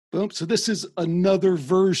 Boom. So this is another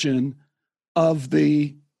version of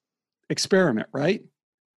the experiment, right?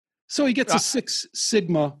 So he gets a 6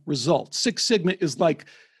 sigma result. 6 sigma is like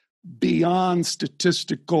beyond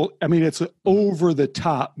statistical. I mean, it's an over the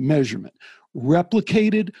top measurement.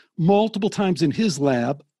 Replicated multiple times in his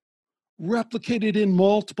lab, replicated in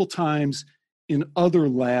multiple times in other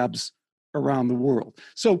labs around the world.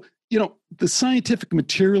 So, the scientific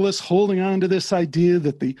materialists holding on to this idea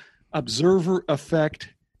that the observer effect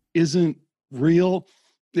isn't real,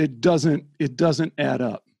 it doesn't add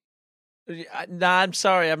up. No, I'm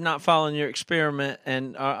sorry, I'm not following your experiment,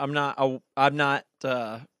 and I'm not. I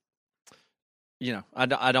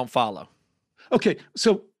don't follow. Okay,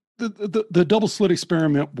 so the double slit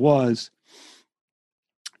experiment was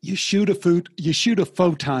you shoot a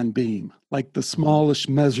photon beam, like the smallest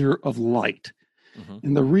measure of light. Mm-hmm.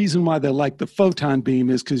 And the reason why they like the photon beam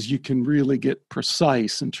is because you can really get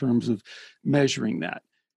precise in terms of measuring that.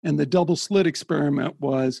 And the double slit experiment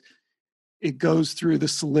was it goes through the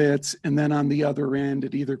slits, and then on the other end,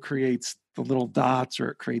 it either creates the little dots or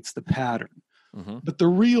it creates the pattern. Mm-hmm. But the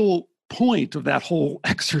real point of that whole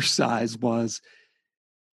exercise was,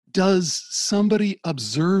 does somebody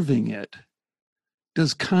observing it,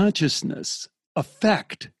 does consciousness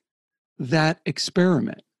affect that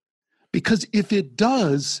experiment? Because if it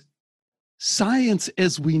does, science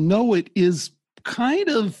as we know it is kind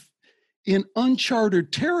of in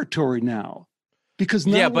uncharted territory now. Because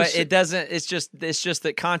now but it doesn't. It's just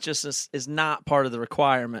that consciousness is not part of the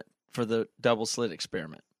requirement for the double slit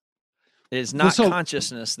experiment. It is not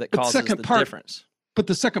consciousness that causes the difference. But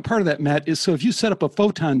the second part of that, Matt, is so if you set up a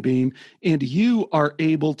photon beam and you are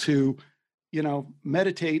able to,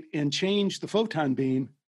 meditate and change the photon beam,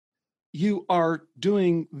 you are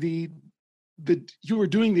doing the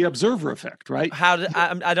observer effect, right?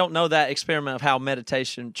 I don't know that experiment of how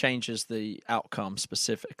meditation changes the outcome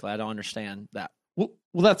specifically. I don't understand that. Well,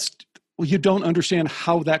 you don't understand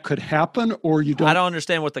how that could happen, or you don't. I don't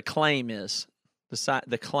understand what the claim is.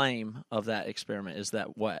 The claim of that experiment is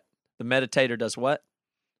that what the meditator does what?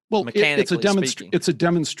 Well, it's a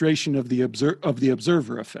demonstration of the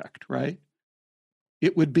observer effect, right?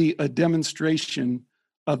 It would be a demonstration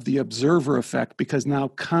of the observer effect because now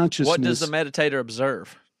consciousness. What does the meditator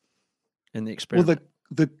observe in the experiment? Well,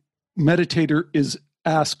 the meditator is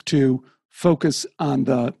asked to focus on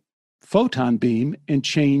the photon beam and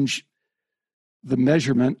change the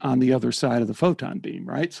measurement on the other side of the photon beam,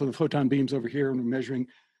 right? So the photon beam's over here, and we're measuring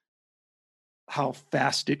how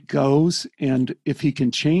fast it goes. And if he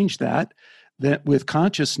can change that with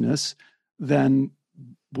consciousness, then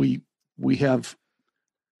we have.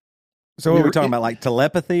 So what are we talking about, like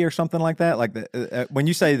telepathy or something like that? Like when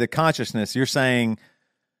you say the consciousness, you're saying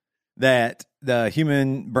that the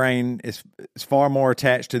human brain is far more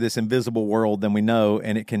attached to this invisible world than we know,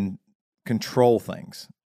 and it can control things.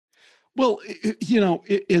 Well,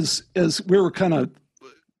 as we were kind of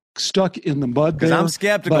stuck in the mud there. Because I'm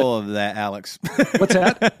skeptical of that, Alex. What's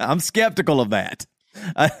that? I'm skeptical of that.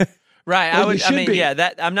 Right. Well,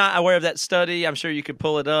 I'm not aware of that study. I'm sure you could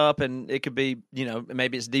pull it up and it could be,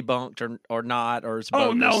 maybe it's debunked or not, or it's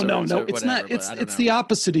bogus. No. It's not. It's the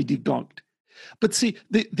opposite of debunked. But see,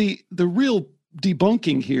 the real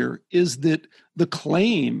debunking here is that the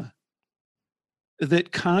claim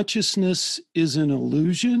that consciousness is an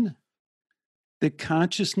illusion, that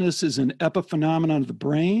consciousness is an epiphenomenon of the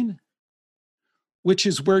brain, which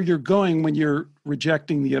is where you're going when you're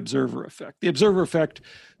rejecting the observer effect. The observer effect,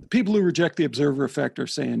 the people who reject the observer effect are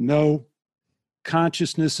saying, no,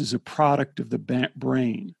 consciousness is a product of the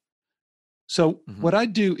brain. So what I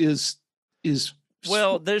do is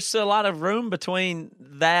well, there's a lot of room between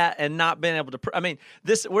that and not being able to.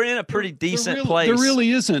 We're in a pretty decent place. There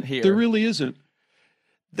really isn't. Here. There really isn't.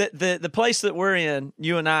 The place that we're in,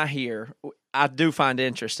 you and I here, I do find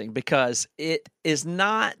interesting because it is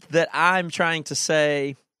not that I'm trying to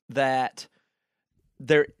say that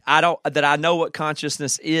I know what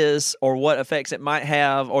consciousness is or what effects it might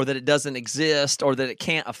have, or that it doesn't exist, or that it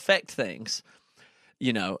can't affect things.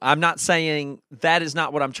 I'm not saying that is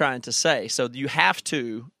not what I'm trying to say. So you have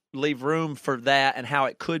to leave room for that and how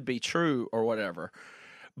it could be true or whatever.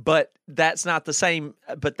 But that's not the same.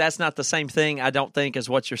 But that's not the same thing, I don't think, as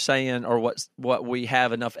what you're saying, or what we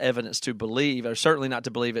have enough evidence to believe, or certainly not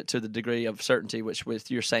to believe it to the degree of certainty which with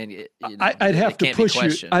you're saying. I'd have to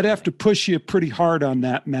push you. I'd have to push you pretty hard on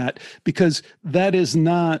that, Matt, because that is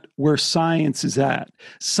not where science is at.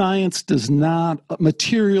 Science does not.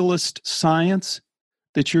 Materialist science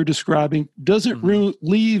that you're describing doesn't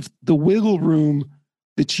leave the wiggle room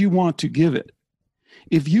that you want to give it.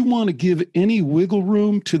 If you want to give any wiggle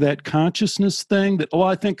room to that consciousness thing, that,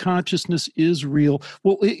 I think consciousness is real.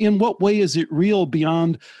 Well, in what way is it real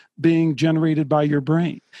beyond being generated by your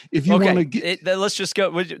brain? If you want to let's just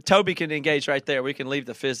go. Toby can engage right there. We can leave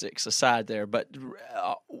the physics aside there. But,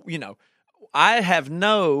 I have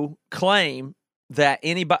no claim that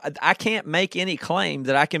I can't make any claim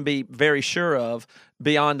that I can be very sure of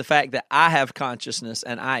beyond the fact that I have consciousness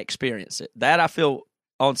and I experience it. That I feel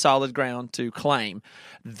on solid ground to claim.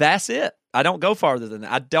 That's it. I don't go farther than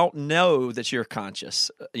that. I don't know that you're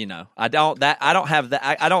conscious. I don't have that.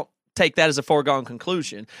 I don't take that as a foregone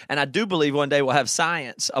conclusion. And I do believe one day we'll have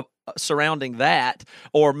science surrounding that,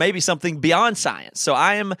 or maybe something beyond science. So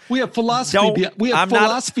we have philosophy.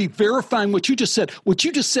 Philosophy verifying what you just said. What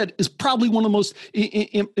you just said is probably one of the most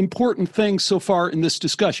important things so far in this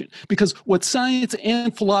discussion, because what science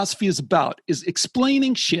and philosophy is about is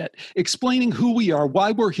explaining shit, explaining who we are,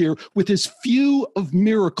 why we're here, with as few of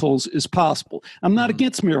miracles as possible. I'm not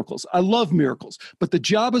against miracles. I love miracles. But the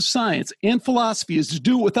job of science and philosophy is to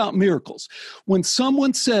do it without miracles. When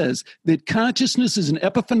someone says that consciousness is an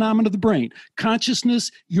epiphenomenon of the brain,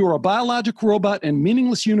 consciousness, you're a biological robot and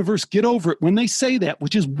meaningless universe, get over it. When they say that,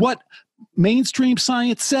 which is what mainstream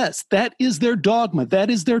science says, that is their dogma,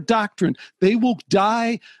 that is their doctrine, they will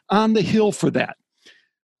die on the hill for that.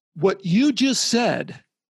 What you just said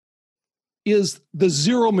is the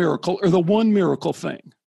zero miracle, or the one miracle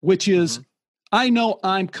thing, which is, I know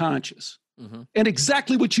I'm conscious. And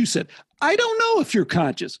exactly what you said. I don't know if you're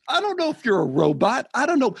conscious. I don't know if you're a robot. I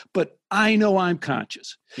don't know, but I know I'm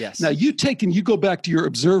conscious. Yes. Now you go back to your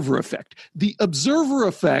observer effect. The observer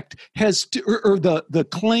effect has to, or the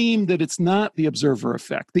claim that it's not the observer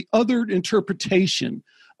effect, the other interpretation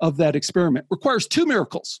of that experiment requires two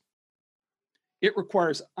miracles. It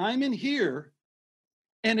requires I'm in here,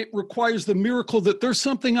 and it requires the miracle that there's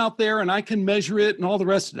something out there and I can measure it and all the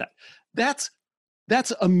rest of that.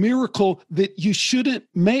 That's a miracle that you shouldn't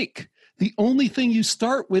make. The only thing you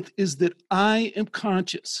start with is that I am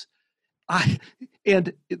conscious.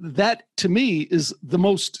 And that, to me, is the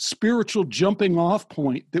most spiritual jumping off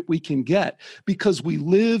point that we can get, because we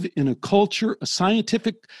live in a culture, a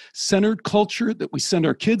scientific-centered culture, that we send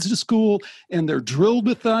our kids to school, and they're drilled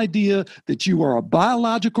with the idea that you are a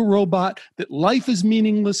biological robot, that life is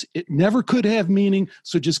meaningless, it never could have meaning,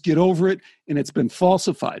 so just get over it. And it's been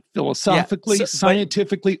falsified philosophically,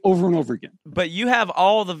 scientifically, over and over again. But you have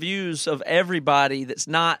all the views of everybody that's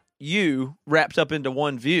not you wrapped up into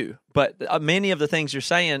one view. But many of the things you're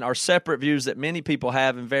saying are separate views that many people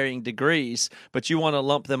have in varying degrees, but you want to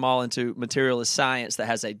lump them all into materialist science that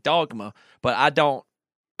has a dogma. But I don't.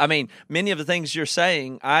 I mean, many of the things you're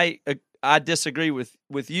saying, I disagree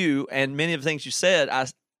with you, and many of the things you said,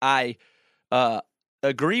 I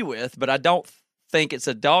agree with, but I don't think it's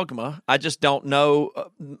a dogma. I just don't know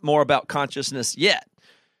more about consciousness yet.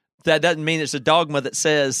 That doesn't mean it's a dogma that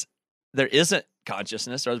says there isn't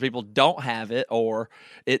consciousness, or other people don't have it, or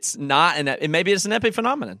it's not, and maybe it's an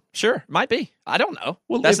epiphenomenon. Sure, it might be. I don't know.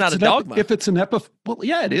 Well, that's not a dogma. If it's an well,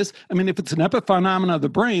 yeah, it is. I mean, if it's an epiphenomenon of the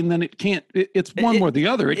brain, then it can't. It's one or the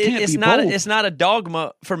other. It can't be both. It's not a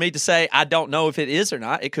dogma for me to say I don't know if it is or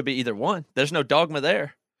not. It could be either one. There's no dogma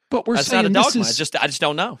there. But we're that's saying not a dogma. I just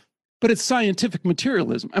don't know. But it's scientific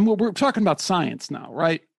materialism, and we're talking about science now,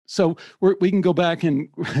 right? So we can go back and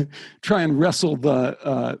try and wrestle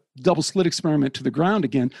the double slit experiment to the ground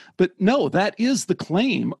again. But no, that is the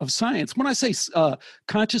claim of science. When I say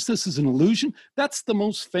consciousness is an illusion, that's the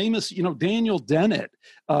most famous, Daniel Dennett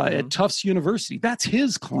at Tufts University. That's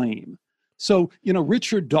his claim. So,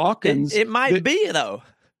 Richard Dawkins. It might be, though.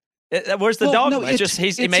 Where's the dogma?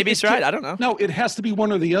 No, maybe he's right. I don't know. No, it has to be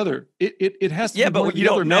one or the other. It has to be one or the other. Yeah, but you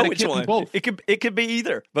don't know which one. It could be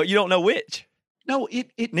either, but you don't know which. No,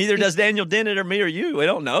 neither does Daniel Dennett or me or you. We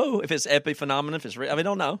don't know if it's epiphenomenon, if it's real. I mean,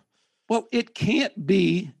 don't know. Well, it can't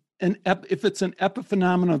be if it's an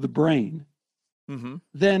epiphenomenon of the brain,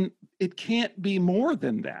 then it can't be more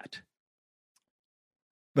than that.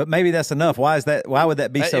 But maybe that's enough. Why is that? Why would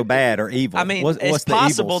that be so bad or evil? I mean, it's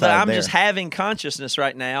possible that I'm just having consciousness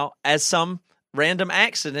right now as some random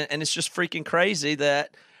accident, and it's just freaking crazy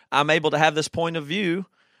that I'm able to have this point of view.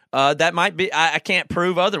 That might be. I can't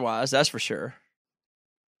prove otherwise. That's for sure.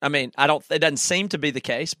 I mean, it doesn't seem to be the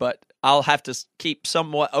case, but I'll have to keep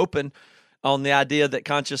somewhat open on the idea that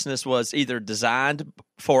consciousness was either designed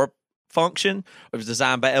for a function, or it was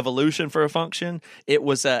designed by evolution for a function. It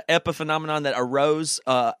was an epiphenomenon that arose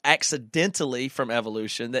accidentally from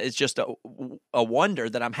evolution. That it's just a wonder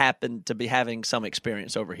that I'm happen to be having some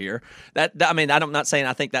experience over here. I'm not saying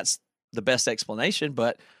I think that's the best explanation,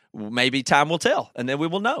 but maybe time will tell, and then we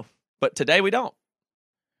will know. But today we don't.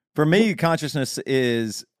 For me, consciousness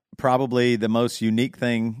is probably the most unique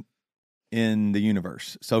thing in the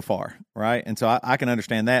universe so far, right? And so I can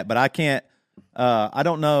understand that, but I can't, I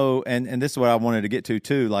don't know, and this is what I wanted to get to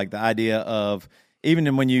too, like the idea of,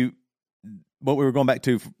 even when what we were going back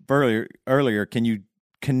to earlier, can you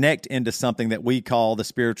connect into something that we call the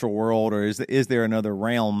spiritual world, or is there another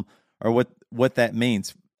realm, or what that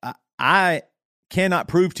means? I cannot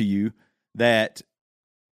prove to you that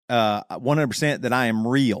 100% that I am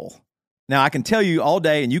real. Now, I can tell you all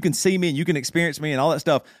day, and you can see me, and you can experience me, and all that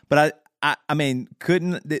stuff. But I mean,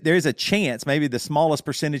 there's a chance, maybe the smallest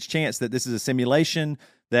percentage chance, that this is a simulation,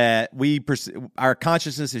 that our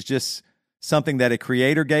consciousness is just something that a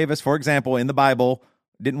creator gave us. For example, in the Bible,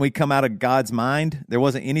 didn't we come out of God's mind? There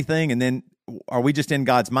wasn't anything, and then are we just in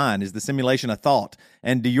God's mind? Is the simulation a thought?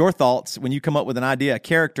 And do your thoughts, when you come up with an idea, a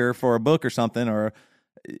character for a book or something, or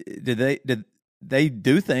did they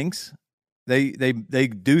do things? They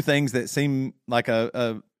do things that seem like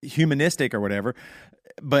a humanistic or whatever,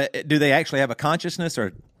 but do they actually have a consciousness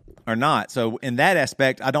or not? So in that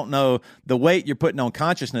aspect, I don't know. The weight you're putting on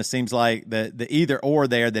consciousness seems like the either or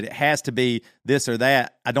there, that it has to be this or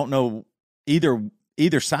that. I don't know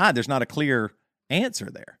either side. There's not a clear answer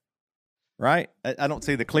there, right? I don't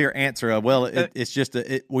see the clear answer of, well, it's just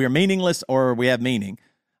we are meaningless or we have meaning.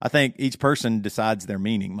 I think each person decides their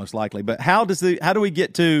meaning most likely. But how do we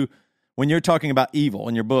get to, when you're talking about evil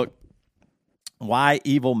in your book, why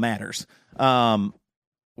evil matters?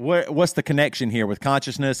 What's the connection here with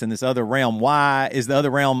consciousness and this other realm? Why is the other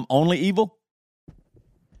realm only evil?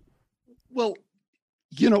 Well,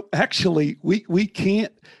 actually, we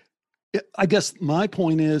can't. I guess my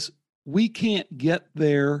point is, we can't get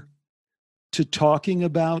there to talking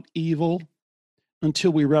about evil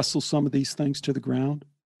until we wrestle some of these things to the ground.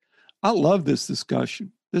 I love this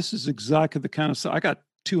discussion. This is exactly the kind of stuff. I got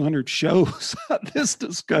 200 shows on this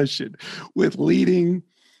discussion with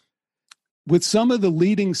some of the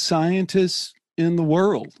leading scientists in the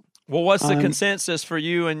world. Well, what's the consensus for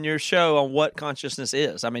you and your show on what consciousness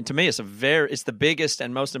is? I mean, to me, it's the biggest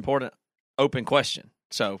and most important open question.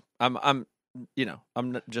 So I'm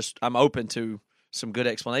open to some good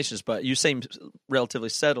explanations, but you seem relatively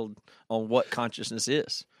settled on what consciousness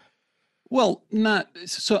is. Well, I'm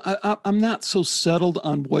not so settled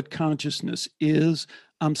on what consciousness is.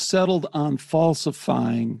 I'm settled on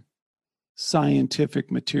falsifying scientific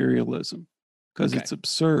materialism, because it's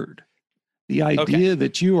absurd. The idea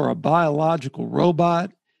that you are a biological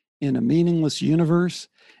robot in a meaningless universe.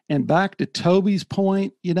 And back to Toby's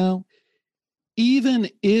point, even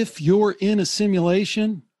if you're in a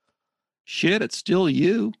simulation, shit, it's still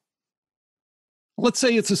you. Let's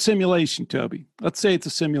say it's a simulation, Toby. Let's say it's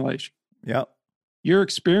a simulation. Yep. You're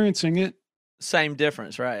experiencing it. Same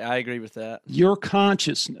difference, right? I agree with that. Your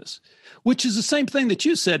consciousness, which is the same thing that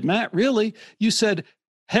you said, Matt, really. You said,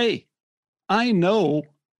 hey, I know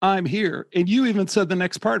I'm here. And you even said the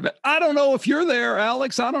next part of it. I don't know if you're there,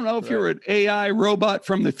 Alex. I don't know if you're an AI robot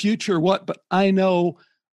from the future or what, but I know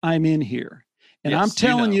I'm in here. And Yes, I'm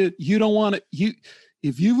telling you don't want to,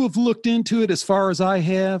 if you have looked into it as far as I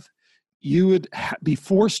have, you would be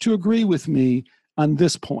forced to agree with me on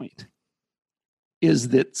this point, is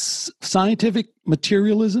that scientific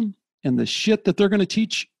materialism and the shit that they're going to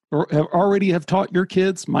teach or have taught your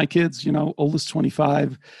kids, my kids, oldest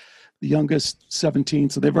 25, the youngest 17,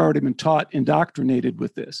 so they've already been taught, indoctrinated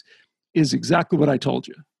with this, is exactly what I told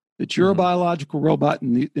you, that you're a biological robot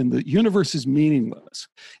and the universe is meaningless.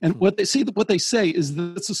 And what they say is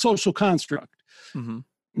that it's a social construct.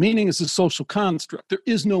 Meaning is a social construct. There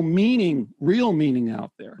is no meaning, real meaning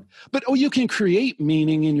out there. But you can create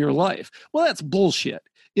meaning in your life. Well, that's bullshit.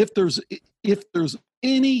 If there's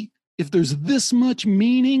this much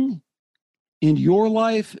meaning in your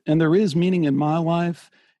life, and there is meaning in my life,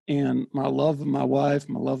 and my love of my wife,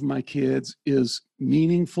 my love of my kids is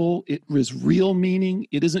meaningful, it is real meaning,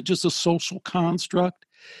 it isn't just a social construct.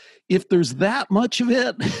 If there's that much of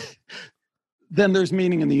it, then there's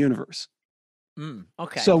meaning in the universe.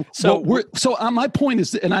 Okay. So my point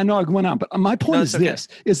is, and I know I went on, but my point is this,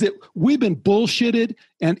 is that we've been bullshitted,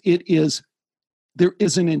 and there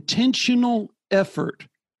is an intentional effort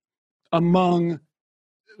among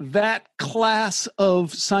that class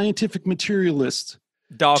of scientific materialists.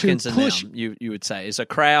 Dawkins and them, you would say, is a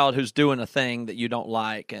crowd who's doing a thing that you don't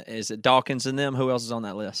like. Is it Dawkins and them? Who else is on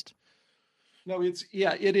that list? No, it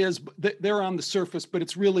is. They're on the surface, but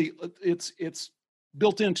it's really, it's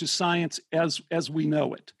built into science as we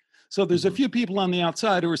know it. So there's a few people on the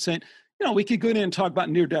outside who are saying, we could go in and talk about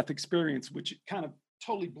near-death experience, which kind of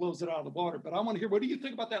totally blows it out of the water. But I want to hear, what do you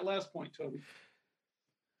think about that last point, Toby?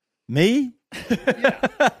 Me? Yeah.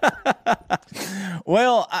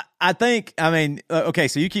 Well, I think, okay,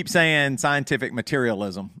 so you keep saying scientific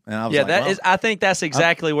materialism. And I was I think that's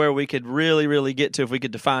exactly where we could really, really get to. If we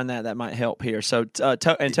could define that might help here. So,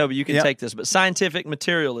 Toby, you can take this, but scientific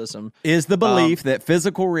materialism is the belief that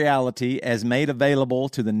physical reality, as made available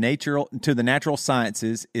to the natural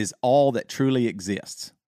sciences, is all that truly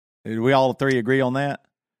exists. Do we all three agree on that?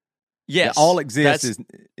 Yes. All exists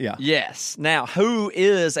Yes. Now, who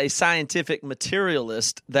is a scientific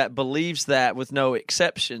materialist that believes that with no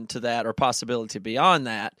exception to that or possibility beyond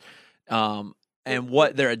that? And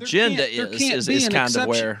what their agenda is kind of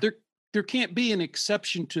where... There can't be an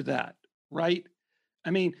exception to that, right?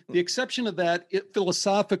 The exception of that,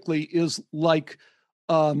 philosophically, is like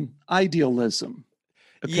idealism.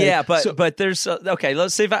 Okay? Yeah, but there's okay.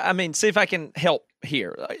 Let's see if I can help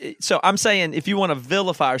here. So I'm saying, if you want to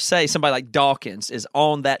vilify or say somebody like Dawkins is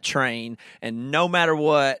on that train, and no matter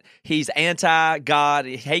what, he's anti-God,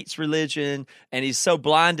 he hates religion, and he's so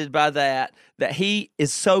blinded by that he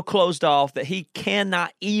is so closed off that he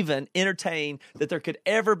cannot even entertain that there could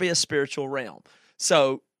ever be a spiritual realm.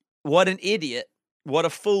 So what an idiot. What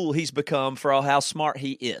a fool he's become for all how smart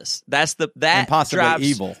he is. That drives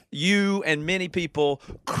evil. You and many people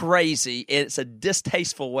crazy. It's a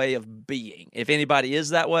distasteful way of being. If anybody is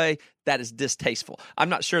that way, that is distasteful. I'm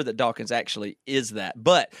not sure that Dawkins actually is that,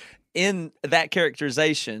 but in that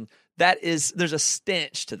characterization, there's a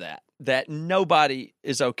stench to that nobody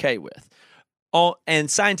is okay with.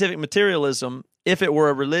 And scientific materialism, if it were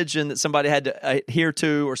a religion that somebody had to adhere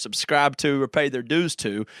to or subscribe to or pay their dues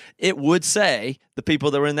to, it would say, the people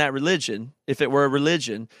that were in that religion, if it were a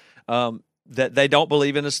religion, that they don't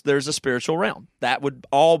believe there's a spiritual realm. That would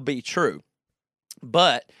all be true.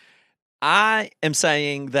 But I am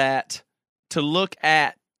saying that to look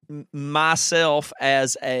at myself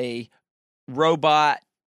as a robot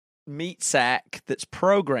meat sack that's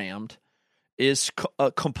programmed is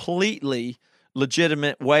a completely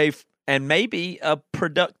legitimate way and maybe a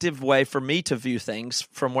productive way for me to view things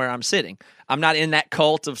from where I'm sitting. I'm not in that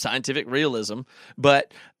cult of scientific realism,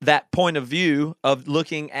 but that point of view of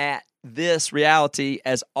looking at this reality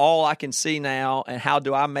as all I can see now, and how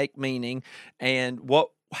do I make meaning, and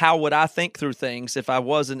how would I think through things if I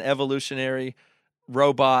was an evolutionary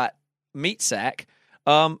robot meat sack.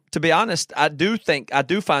 To be honest, I do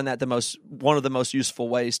find that one of the most useful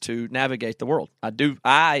ways to navigate the world.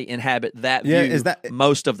 I inhabit that view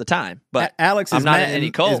most of the time. But Alex, I'm not in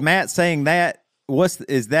any cult. Is Matt saying that?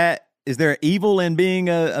 Is that is there evil in being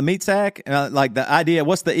a meat sack? Like the idea,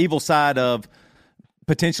 what's the evil side of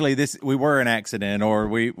potentially this? We were an accident, or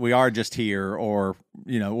we are just here, or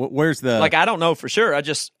where's the like? I don't know for sure. I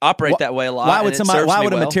just operate that way a lot. Why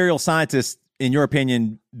would a material scientist, in your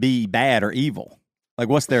opinion, be bad or evil? Like,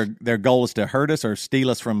 what's their goal? Is to hurt us or steal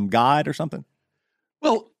us from God or something?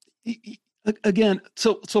 Well, again,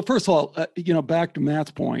 so first of all, back to Matt's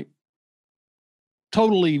point.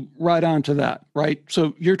 Totally right on to that, right?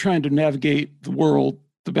 So you're trying to navigate the world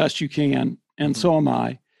the best you can, and so am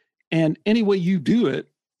I. And any way you do it,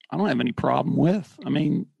 I don't have any problem with. I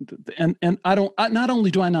mean, and not only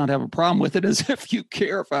do I not have a problem with it, as if you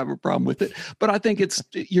care if I have a problem with it, but I think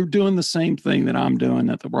you're doing the same thing that I'm doing,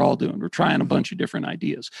 that we're all doing. We're trying a bunch of different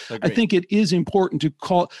ideas. Agreed. I think it is important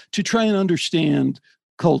to try and understand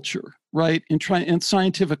culture, right? And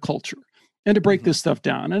scientific culture. And to break this stuff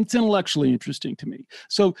down. And it's intellectually interesting to me.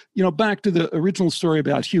 So, back to the original story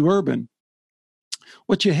about Hugh Urban,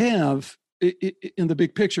 what you have in the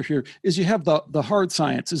big picture here is you have the hard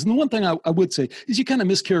sciences. And the one thing I would say is you kind of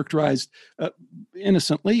mischaracterized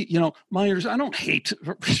innocently, Myers. I don't hate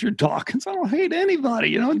Richard Dawkins. I don't hate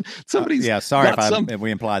anybody, somebody's. Sorry if we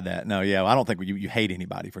implied that. No, I don't think you hate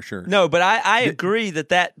anybody for sure. No, but I agree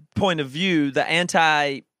that point of view, the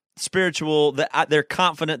anti-spiritual, that they're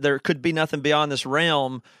confident there could be nothing beyond this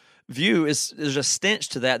realm view, there's a stench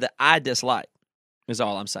to that I dislike, is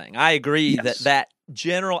all I'm saying. I agree that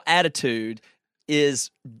general attitude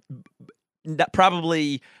is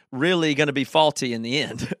probably really going to be faulty in the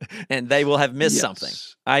end, and they will have missed something.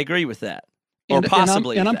 I agree with that. Or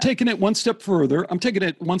possibly. I'm taking it one step further. I'm taking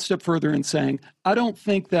it one step further and saying, I don't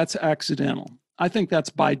think that's accidental. I think that's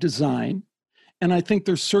by design. And I think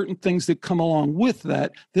there's certain things that come along with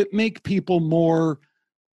that make people more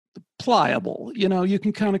pliable. You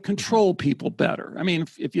can kind of control people better. I mean,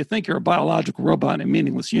 if you think you're a biological robot in a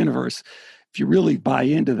meaningless universe, if you really buy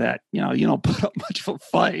into that, you don't put up much of a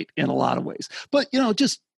fight in a lot of ways. But,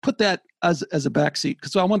 just put that as a backseat.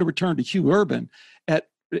 Because I want to return to Hugh Urban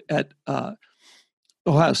at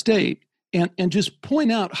Ohio State and just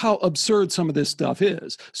point out how absurd some of this stuff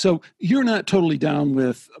is. So you're not totally down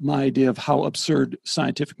with my idea of how absurd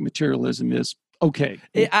scientific materialism is. Okay.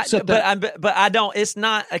 But I don't, it's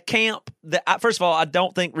not a camp that, first of all, I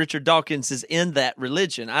don't think Richard Dawkins is in that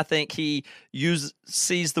religion. I think he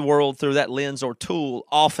sees the world through that lens or tool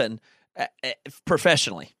often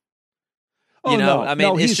professionally.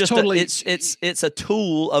 It's just totally, it's a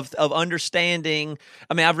tool of understanding.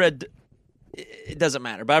 I mean, it doesn't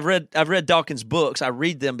matter, but I've read Dawkins' books. I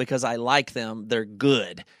read them because I like them. They're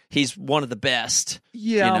good. He's one of the best.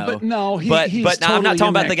 Yeah, but no, he's but totally now I'm not talking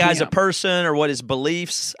about the guy as a camp. person or what his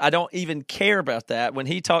beliefs. I don't even care about that. When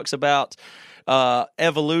he talks about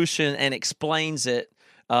evolution and explains it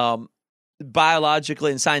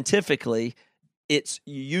biologically and scientifically, it's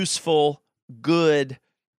useful, good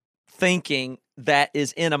thinking that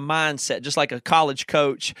is in a mindset, just like a college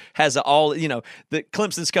coach has the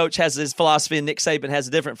Clemson's coach has his philosophy and Nick Saban has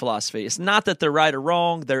a different philosophy. It's not that they're right or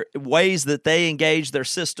wrong. They're ways that they engage their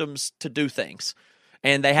systems to do things,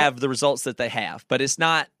 and they have the results that they have. But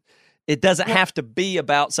it doesn't have to be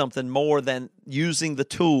about something more than using the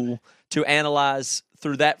tool to analyze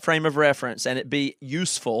through that frame of reference and it be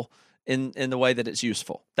useful in the way that it's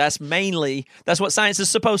useful. That's what science is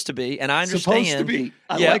supposed to be, and I understand. Supposed to be.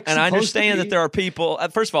 I understand that there are people.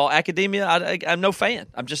 First of all, academia, I'm no fan.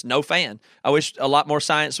 I'm just no fan. I wish a lot more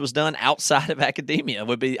science was done outside of academia.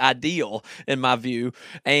 Would be ideal in my view.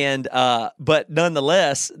 And but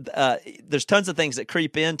nonetheless, there's tons of things that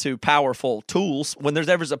creep into powerful tools. When there's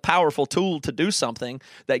ever a powerful tool to do something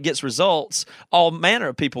that gets results, all manner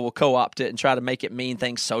of people will co-opt it and try to make it mean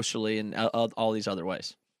things socially and all these other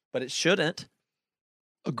ways. But it shouldn't.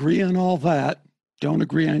 Agree on all that. Don't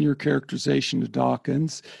agree on your characterization of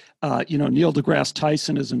Dawkins. Neil deGrasse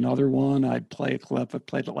Tyson is another one. I'd play a clip. I've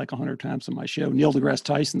played it like 100 times on my show. Neil deGrasse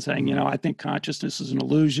Tyson saying, I think consciousness is an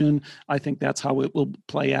illusion. I think that's how it will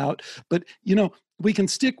play out. But, we can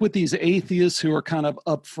stick with these atheists who are kind of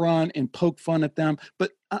upfront and poke fun at them.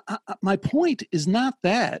 But my point is not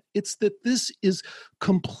that. It's that this is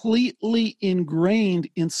completely ingrained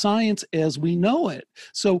in science as we know it.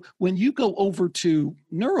 So when you go over to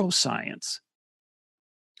neuroscience,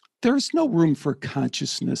 there's no room for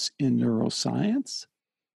consciousness in neuroscience.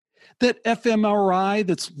 That fMRI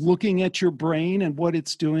that's looking at your brain and what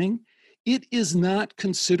it's doing, it is not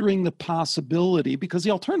considering the possibility, because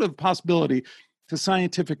the alternative possibility to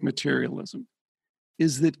scientific materialism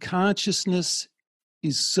is that consciousness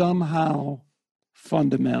is somehow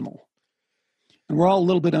fundamental. And we're all a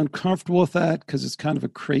little bit uncomfortable with that because it's kind of a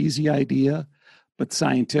crazy idea. but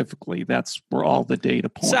scientifically, that's where all the data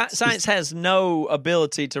points. Science has no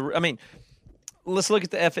ability to. I mean, let's look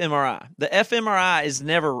at the fMRI. The fMRI is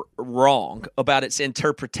never wrong about its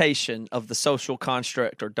interpretation of the social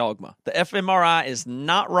construct or dogma. The fMRI is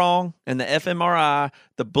not wrong, and the fMRI,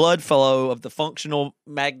 the blood flow of the functional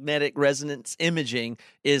magnetic resonance imaging,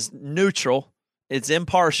 is neutral, it's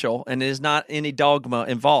impartial, and there's not any dogma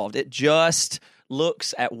involved. It just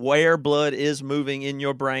looks at where blood is moving in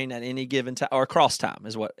your brain at any given time, or across time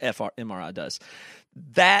is what fMRI does.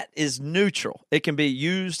 That is neutral. It can be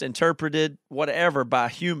used, interpreted, whatever, by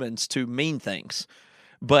humans to mean things,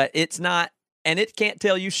 but it's not, and it can't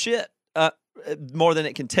tell you shit more than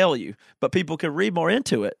it can tell you. But people can read more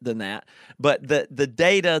into it than that. But the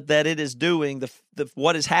data that it is doing, the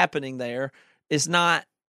what is happening there is not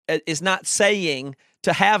saying.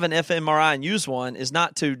 To have an fMRI and use one is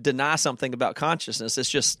not to deny something about consciousness. It's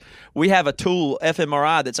just we have a tool,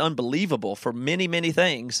 fMRI, that's unbelievable for many, many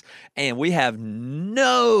things, and we have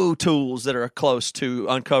no tools that are close to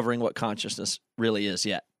uncovering what consciousness really is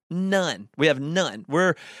yet. None. We have none.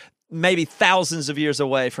 We're maybe thousands of years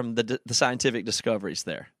away from the scientific discoveries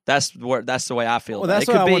there. That's the way I feel. Well, that's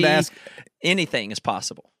it what could I wanted to ask. Anything is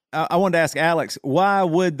possible. I wanted to ask Alex, why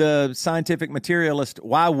would the scientific materialist,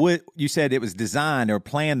 you said it was designed or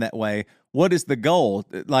planned that way. What is the goal?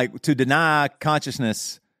 Like to deny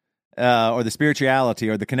consciousness or the spirituality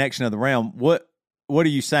or the connection of the realm? What are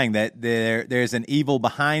you saying? That there's an evil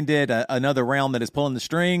behind it, another realm that is pulling the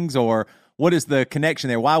strings? Or what is the connection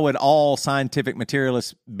there? Why would all scientific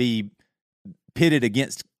materialists be pitted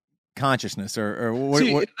against consciousness or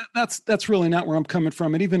what? That's really not where I'm coming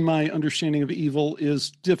from. And even my understanding of evil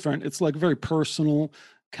is different. It's like a very personal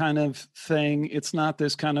kind of thing. It's not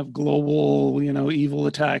this kind of global, evil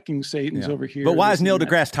attacking Satan's over here. But why is Neil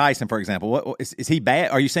deGrasse Tyson, for example? What is he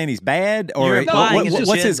bad? Are you saying he's bad, or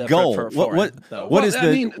what's his goal? There's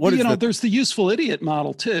the useful idiot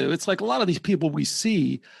model too. It's like a lot of these people we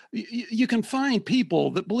see. You can find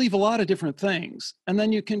people that believe a lot of different things, and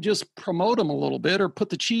then you can just promote them a little bit or put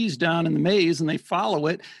the cheese down in the maze and they follow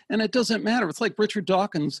it, and it doesn't matter. It's like Richard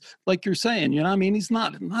Dawkins, like you're saying, he's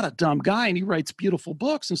not a dumb guy, and he writes beautiful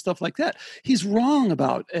books and stuff like that. He's wrong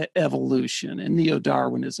about evolution and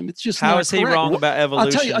neo-Darwinism. It's just how is he wrong about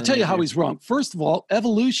evolution? I'll tell you how he's wrong. First of all,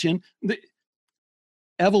 evolution.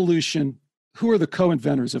 Who are the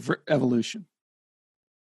co-inventors of evolution?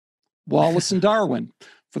 Wallace and Darwin.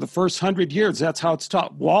 For the first 100 years, that's how it's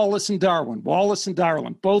taught. Wallace and Darwin, both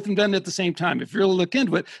invented at the same time. If you really look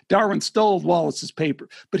into it, Darwin stole Wallace's paper.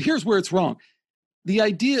 But here's where it's wrong. The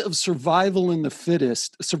idea of survival of the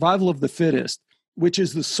fittest, which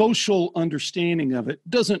is the social understanding of it,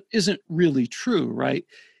 isn't really true, right?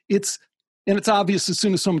 It's obvious as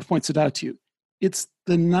soon as someone points it out to you. It's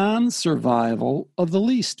the non-survival of the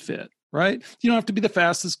least fit, right? You don't have to be the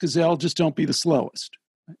fastest gazelle, just don't be the slowest.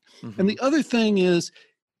 Right? Mm-hmm. And the other thing is,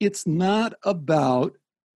 it's not about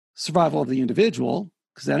survival of the individual,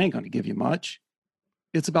 because that ain't going to give you much.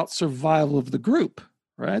 It's about survival of the group,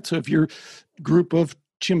 right? So if your group of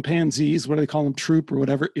chimpanzees, what do they call them, troop or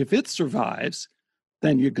whatever, if it survives,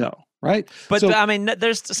 then you go, right? But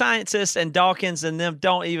there's scientists and Dawkins and them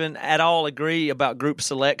don't even at all agree about group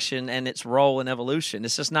selection and its role in evolution.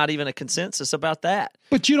 It's just not even a consensus about that.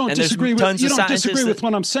 But you don't disagree with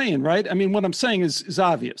what I'm saying, right? I mean, what I'm saying is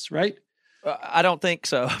obvious, right? I don't think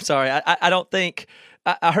so. I'm sorry. I don't think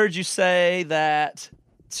I heard you say that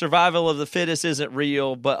survival of the fittest isn't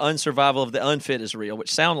real, but unsurvival of the unfit is real,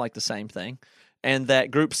 which sound like the same thing. And that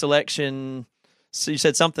group selection, so you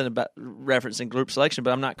said something about referencing group selection,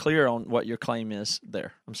 but I'm not clear on what your claim is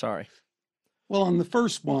there. I'm sorry. Well, on the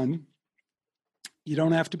first one, you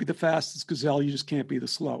don't have to be the fastest gazelle. You just can't be the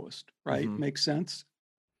slowest, right? Mm-hmm. Makes sense?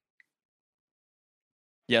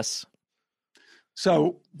 Yes.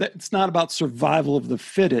 So it's not about survival of the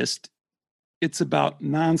fittest. It's about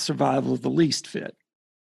non-survival of the least fit.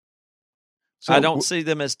 So I don't see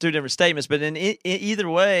them as two different statements, but in either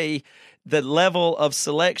way, the level of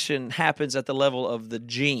selection happens at the level of the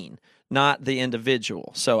gene, not the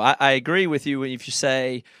individual. So I agree with you if you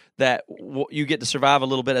say that you get to survive a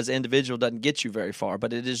little bit as an individual doesn't get you very far,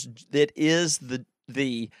 but it is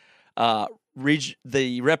the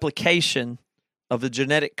replication of the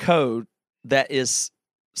genetic code that is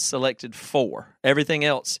selected for. Everything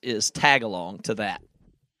else is tag along to that.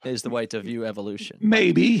 Is the way to view evolution.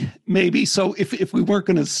 Maybe. So if we weren't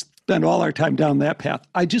going to spend all our time down that path,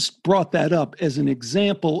 I just brought that up as an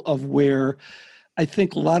example of where I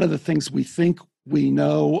think a lot of the things we think we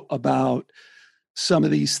know about some of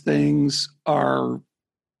these things are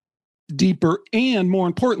deeper. And more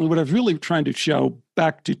importantly, what I was really trying to show,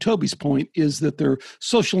 back to Toby's point, is that there are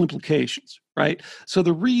social implications, right? So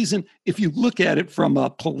the reason, if you look at it from a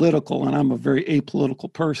political, and I'm a very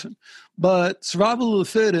apolitical person, but survival of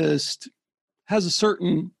the fittest has a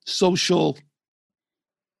certain social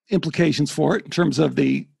implications for it in terms of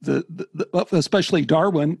the especially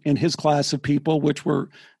Darwin and his class of people, which were,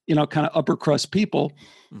 kind of upper crust people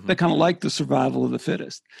that kind of like the survival of the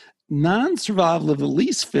fittest. Non-survival of the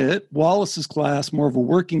least fit, Wallace's class, more of a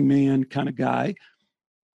working man kind of guy,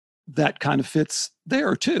 that kind of fits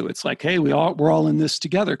there too. It's like, hey, we're all in this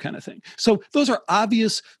together kind of thing. So those are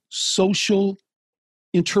obvious social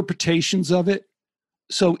interpretations of it.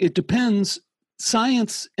 So it depends.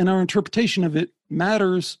 Science and our interpretation of it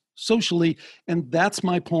matters socially. And that's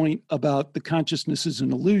my point about the consciousness is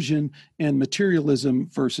an illusion and materialism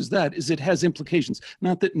versus that, is it has implications.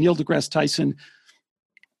 Not that Neil deGrasse Tyson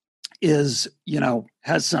is,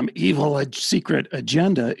 has some evil secret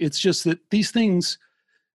agenda. It's just that these things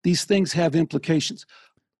have implications.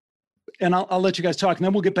 And I'll let you guys talk, and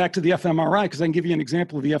then we'll get back to the fMRI, because I can give you an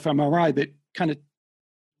example of the fMRI that kind of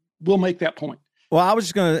will make that point. Well, I was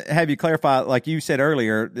just going to have you clarify, like you said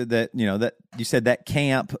earlier, that that you said that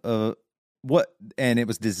camp, what, and it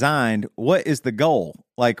was designed. What is the goal?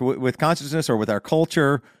 Like with consciousness or with our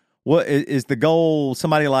culture, what is the goal?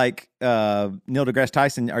 Somebody like Neil deGrasse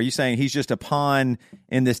Tyson, are you saying he's just a pawn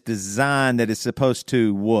in this design that is supposed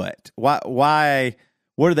to what? Why?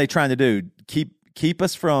 What are they trying to do? Keep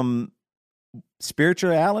us from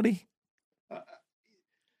spirituality?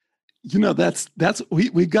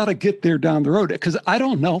 We got to get there down the road, because I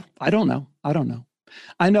don't know. I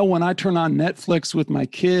know when I turn on Netflix with my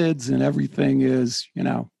kids and everything is,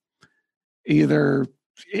 either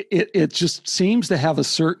it just seems to have a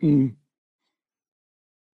certain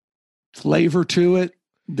flavor to it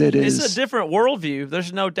that is. It's a different worldview.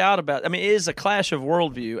 There's no doubt about it. I mean, it is a clash of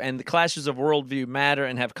worldview, and the clashes of worldview matter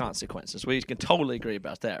and have consequences. We can totally agree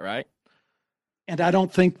about that, right? And I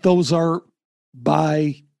don't think those are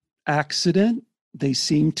by accident. They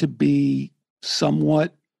seem to be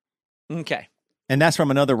somewhat okay. And that's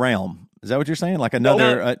from another realm. Is that what you're saying? Like an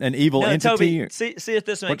evil entity? Toby, see if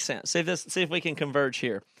this makes sense. See if we can converge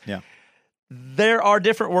here. Yeah. There are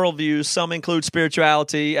different worldviews. Some include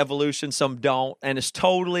spirituality, evolution, some don't. And it's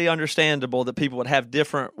totally understandable that people would have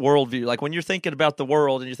different worldview. Like when you're thinking about the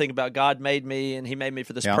world and you're thinking about God made me and he made me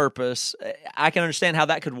for this purpose, I can understand how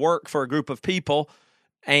that could work for a group of people.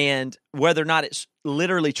 And whether or not it's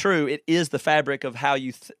literally true, it is the fabric of how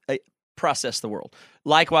you process the world.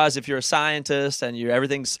 Likewise, if you're a scientist and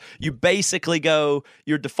you basically go,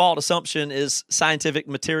 your default assumption is scientific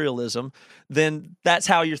materialism, then that's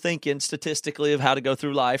how you're thinking statistically of how to go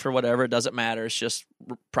through life or whatever. It doesn't matter. It's just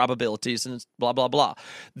probabilities and blah, blah, blah.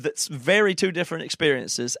 That's very two different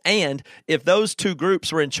experiences. And if those two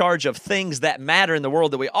groups were in charge of things that matter in the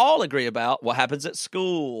world that we all agree about, what happens at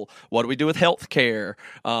school? What do we do with healthcare?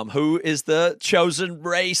 Who is the chosen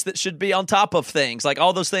race that should be on top of things? Like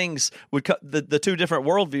all those things would the two different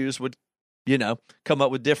worldviews would, come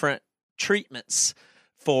up with different treatments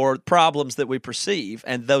for problems that we perceive,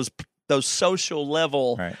 and those social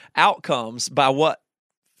level outcomes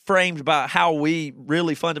framed by how we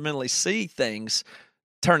really fundamentally see things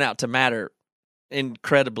turn out to matter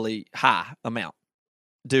incredibly high amount.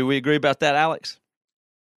 Do we agree about that, Alex?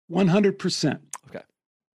 100%. Okay.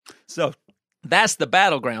 So that's the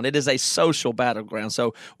battleground. It is a social battleground.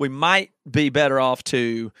 So we might be better off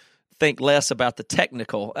to think less about the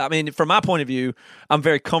technical. I mean, from my point of view, I'm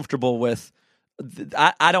very comfortable with,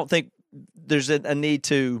 I don't think there's a need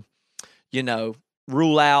to,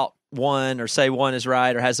 rule out one or say one is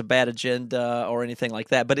right or has a bad agenda or anything like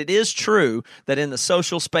that. But it is true that in the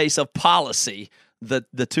social space of policy,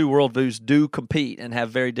 the two worldviews do compete and have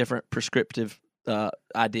very different prescriptive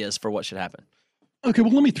ideas for what should happen. Okay,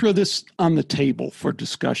 well, let me throw this on the table for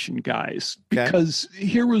discussion, guys, because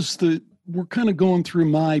we're kind of going through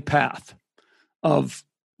my path of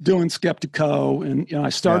doing Skeptico, and I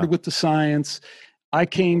started with the science. I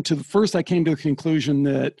came to the conclusion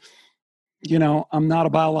that, I'm not a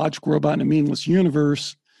biological robot in a meaningless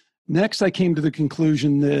universe. Next, I came to the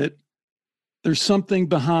conclusion that there's something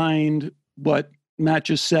behind what Matt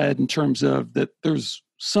just said in terms of that there's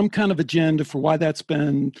some kind of agenda for why that's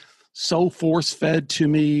been so force-fed to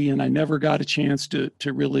me, and I never got a chance to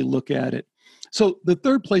really look at it. So the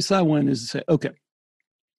third place I went is to say, okay,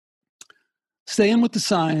 stay in with the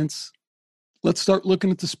science. Let's start looking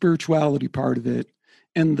at the spirituality part of it.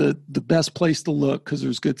 And the best place to look, because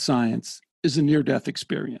there's good science, is a near-death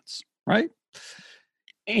experience, right?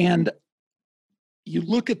 And you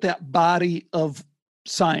look at that body of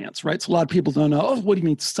science, right? So a lot of people don't know, oh, what do you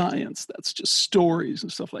mean science? That's just stories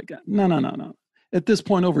and stuff like that. No. At this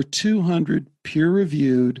point, over 200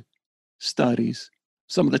 peer-reviewed studies,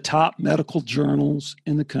 some of the top medical journals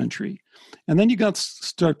in the country. And then you got to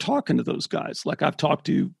start talking to those guys. Like I've talked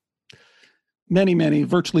to many,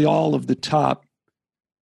 virtually all of the top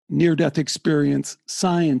near-death experience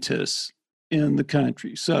scientists in the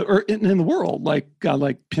country, or in the world, like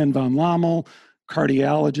Pim van Lommel,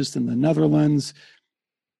 cardiologist in the Netherlands,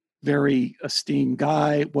 very esteemed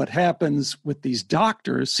guy. What happens with these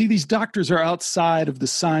doctors? See, these doctors are outside of the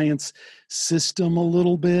science system a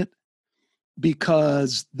little bit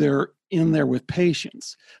because they're in there with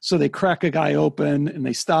patients. So they crack a guy open and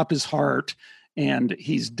they stop his heart and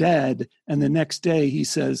he's dead. And the next day he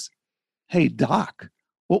says, hey, doc,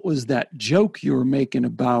 what was that joke you were making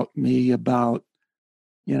about me about,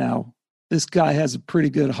 this guy has a pretty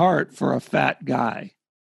good heart for a fat guy?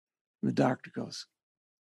 And the doctor goes,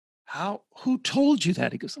 who told you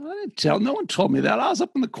that? He goes, I didn't tell. No one told me that. I was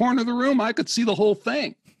up in the corner of the room. I could see the whole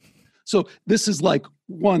thing. So this is like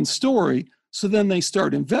one story. So then they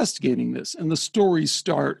start investigating this and the stories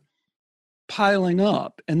start piling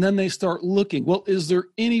up. And then they start looking, well, is there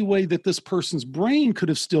any way that this person's brain could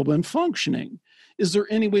have still been functioning? Is there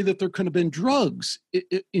any way that there could have been drugs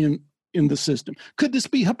in the system? Could this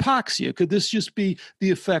be hypoxia? Could this just be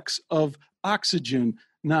the effects of oxygen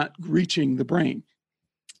not reaching the brain?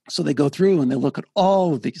 So they go through and they look at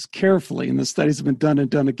all of these carefully, and the studies have been done and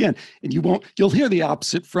done again. And you'll hear the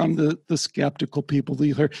opposite from the skeptical people.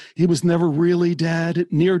 You'll hear he was never really dead.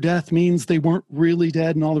 Near death means they weren't really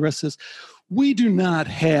dead, and all the rest of this. We do not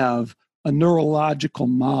have a neurological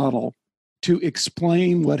model to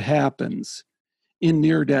explain what happens in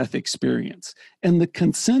near-death experience. And the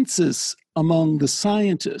consensus among the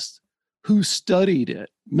scientists who studied it,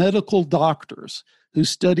 medical doctors who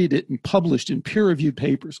studied it and published in peer-reviewed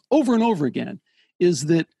papers over and over again, is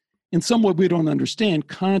that in some way we don't understand,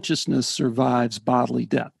 consciousness survives bodily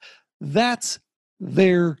death. That's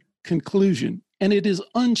their conclusion, and it is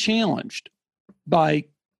unchallenged by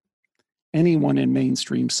anyone in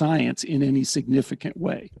mainstream science in any significant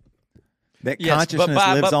way. That consciousness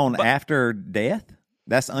lives on after death?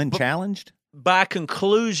 That's unchallenged? By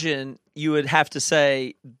conclusion, you would have to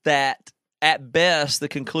say that at best, the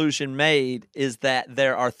conclusion made is that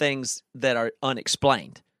there are things that are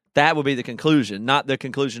unexplained. That would be the conclusion, not the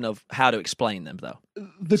conclusion of how to explain them, though.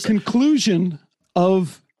 The conclusion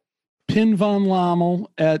of Pim van Lommel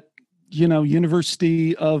at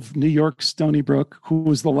University of New York, Stony Brook, who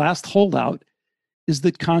was the last holdout, is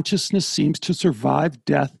that consciousness seems to survive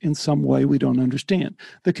death in some way we don't understand.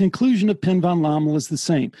 The conclusion of Pim van Lommel is the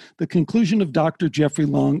same. The conclusion of Dr. Jeffrey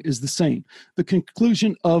Long is the same. The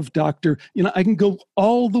conclusion of I can go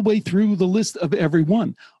all the way through the list of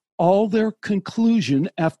everyone. All their conclusions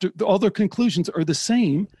are the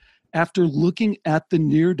same after looking at the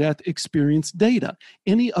near-death experience data.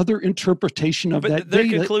 Any other interpretation of that their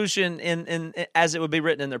data... conclusion, in as it would be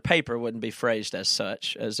written in their paper, wouldn't be phrased as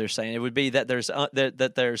such as they're saying. It would be that there's at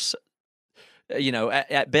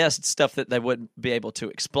best stuff that they wouldn't be able to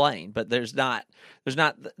explain, but their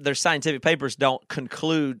scientific papers don't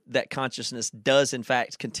conclude that consciousness does in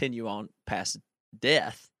fact continue on past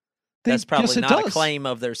death. That's probably not a claim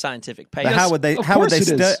of their scientific paper. But how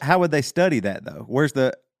would they study that though? Where's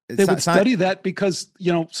the... They would study that because,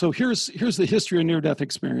 so here's the history of near-death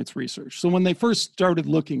experience research. So when they first started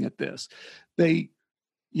looking at this, they,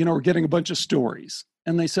 were getting a bunch of stories.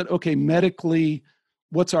 And they said, okay, medically,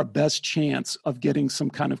 what's our best chance of getting some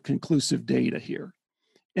kind of conclusive data here?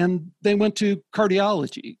 And they went to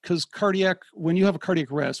cardiology because when you have a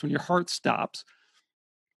cardiac arrest, when your heart stops,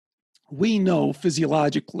 we know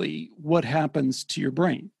physiologically what happens to your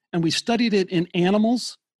brain. And we studied it in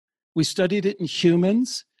animals. We studied it in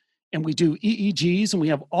humans. And we do EEGs, and we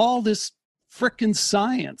have all this frickin'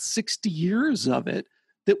 science, 60 years of it,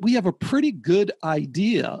 that we have a pretty good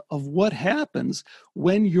idea of what happens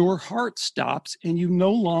when your heart stops and you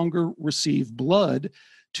no longer receive blood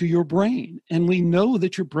to your brain. And we know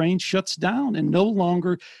that your brain shuts down and no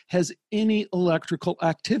longer has any electrical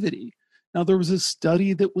activity. Now, there was a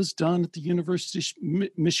study that was done at the University of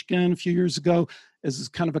Michigan a few years ago as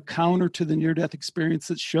kind of a counter to the near-death experience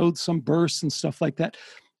that showed some bursts and stuff like that.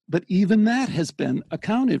 But even that has been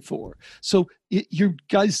accounted for. So you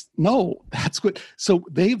guys know that's what, so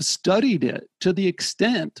they've studied it to the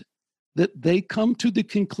extent that they come to the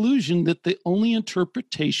conclusion that the only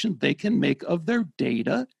interpretation they can make of their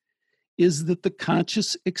data is that the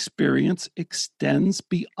conscious experience extends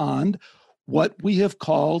beyond what we have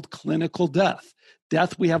called clinical death.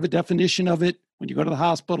 Death, we have a definition of it When you go to the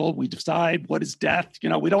hospital, we decide what is death.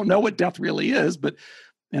 We don't know what death really is, but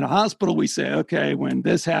in a hospital, we say, okay, when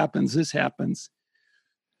this happens, this happens.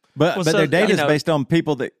 But their data is based on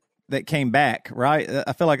people that came back, right?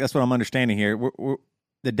 I feel like that's what I'm understanding here.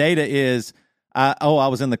 The data is, I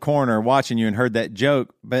was in the corner watching you and heard that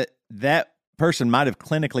joke, but that person might have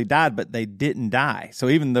clinically died, but they didn't die. So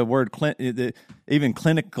even the word even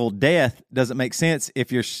clinical death doesn't make sense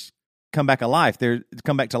if you're come back to life.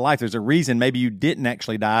 There's a reason maybe you didn't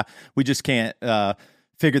actually die. We just can't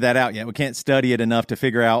figure that out yet. We can't study it enough to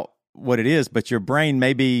figure out what it is, but your brain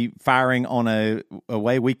may be firing on a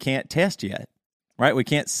way we can't test yet, right? We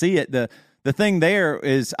can't see it. The thing there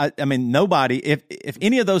is, I mean, nobody, if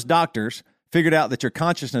any of those doctors figured out that your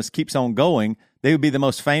consciousness keeps on going, they would be the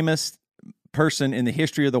most famous person in the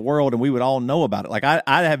history of the world, and we would all know about it. Like I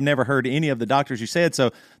have never heard any of the doctors you said.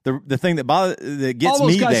 So the thing that gets all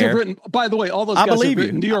those me guys there. Have written, by the way, all those guys have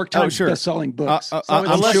written New York Times best-selling books.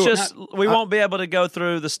 We won't be able to go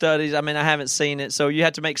through the studies. I mean, I haven't seen it, so you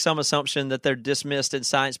have to make some assumption that they're dismissed in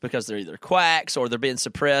science because they're either quacks or they're being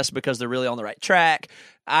suppressed because they're really on the right track.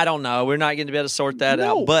 I don't know. We're not going to be able to sort that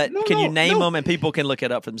out. But can you name them and people can look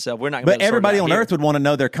it up for themselves? We're not. But everybody on Earth would want to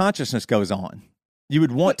know their consciousness goes on. You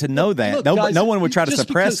would want to know that. Look, guys, no one would try to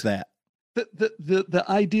suppress that. The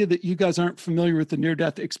idea that you guys aren't familiar with the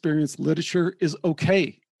near-death experience literature is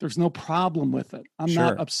okay. There's no problem with it. I'm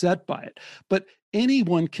not upset by it. But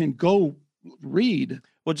anyone can go read.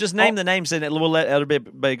 Well, just name the names and we'll let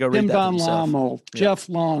everybody go read Tim that von themselves. Lommel, Jeff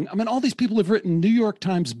Long. I mean, all these people have written New York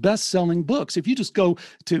Times best-selling books. If you just go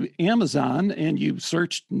to Amazon and you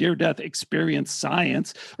search near-death experience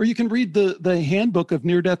science, or you can read the handbook of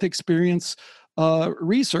near-death experience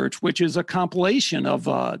research, which is a compilation of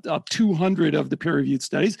 200 of the peer-reviewed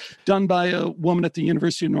studies done by a woman at the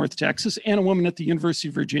University of North Texas and a woman at the University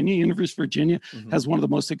of Virginia. University of Virginia has one of the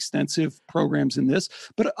most extensive programs in this.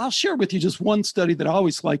 But I'll share with you just one study that I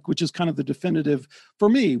always like, which is kind of the definitive, for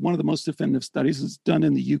me, one of the most definitive studies is done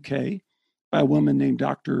in the UK by a woman named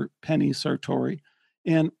Dr. Penny Sartori.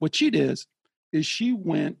 And what she did is she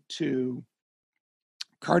went to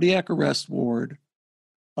cardiac arrest ward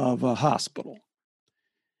of a hospital.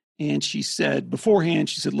 And she said beforehand,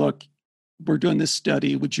 she said, look, we're doing this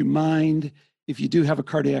study. Would you mind, if you do have a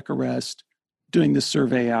cardiac arrest, doing this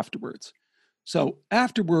survey afterwards? So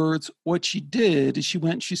afterwards, what she did is she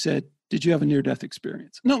went and she said, did you have a near-death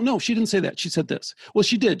experience? No, she didn't say that. She said this. Well,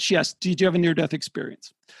 she did. She asked, did you have a near-death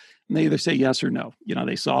experience? And they either say yes or no. You know,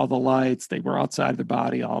 they saw the lights, they were outside their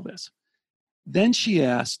body, all this. Then she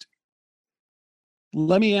asked,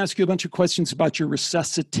 let me ask you a bunch of questions about your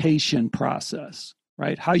resuscitation process,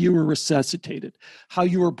 right? How you were resuscitated, how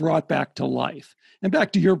you were brought back to life. And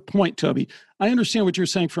back to your point, Toby, I understand what you're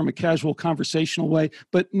saying from a casual conversational way,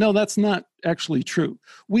 but no, that's not actually true.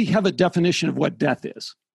 We have a definition of what death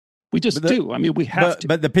is. We just do. I mean, we have to.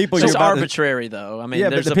 But the people it's arbitrary, though. I mean,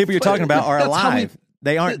 but the people you're talking about are alive.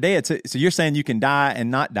 They aren't dead. So you're saying you can die and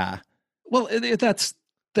not die. Well,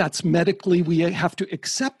 that's medically, we have to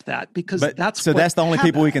accept that because that's the only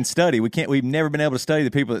people we can study. We've never been able to study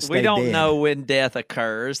the people that stay dead. We don't know when death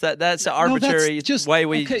occurs. That's an arbitrary way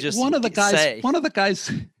we just one of the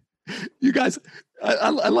guys, you guys, I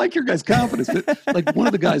like your guys' confidence, but like one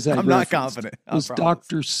of the guys I'm not confident was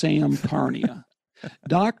Dr. Sam Parnia.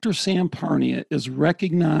 Dr. Sam Parnia is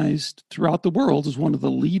recognized throughout the world as one of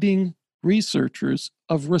the leading researchers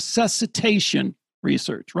of resuscitation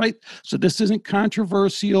research, right? So this isn't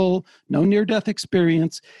controversial, no near-death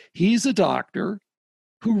experience. He's a doctor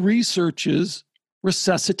who researches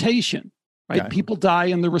resuscitation, right? Okay. People die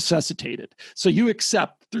and they're resuscitated. So you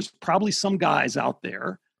accept there's probably some guys out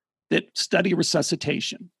there that study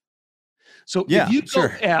resuscitation. So if you go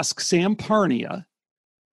ask Sam Parnia,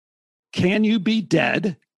 can you be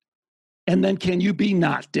dead? And then can you be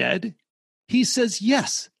not dead? He says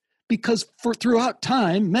yes. Because throughout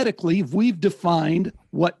time, medically, we've defined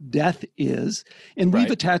what death is, and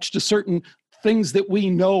we've attached to certain things that we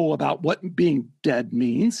know about what being dead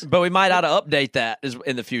means. But we might ought to update that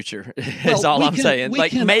in the future, is all I'm saying.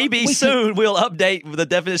 Maybe soon we'll update the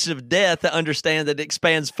definition of death to understand that it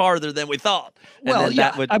expands farther than we thought. Well,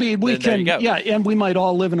 and we might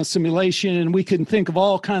all live in a simulation, and we can think of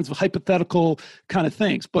all kinds of hypothetical kind of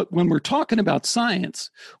things. But when we're talking about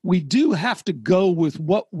science, we do have to go with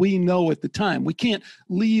what we know at the time. We can't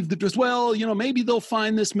leave maybe they'll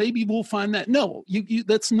find this, maybe we'll find that. No,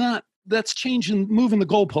 that's changing, moving the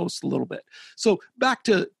goalposts a little bit. So back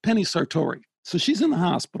to Penny Sartori. So she's in the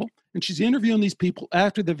hospital and she's interviewing these people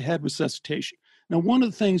after they've had resuscitation. Now, one of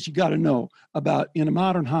the things you got to know about in a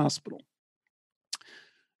modern hospital,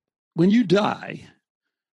 when you die,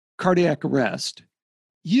 cardiac arrest,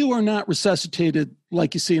 you are not resuscitated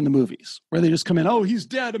like you see in the movies, where they just come in, oh, he's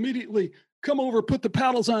dead immediately. Come over, put the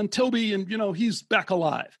paddles on Toby, and, he's back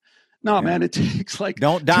alive. No, man, it takes like...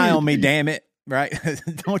 Don't die on me, damn it. Right?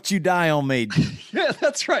 Don't you die on me. Yeah,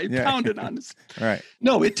 that's right. Yeah. Pound it on us. Right.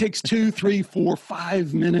 No, it takes 2, 3, 4,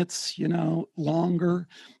 5 minutes, longer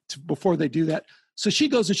before they do that. So she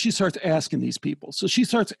goes and she starts asking these people. So she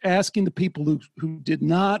starts asking the people who did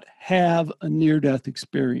not have a near-death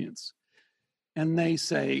experience. And they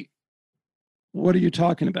say, what are you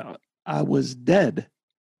talking about? I was dead.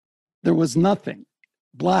 There was nothing.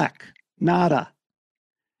 Black. Nada.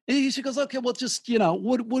 And she goes, okay, well, just,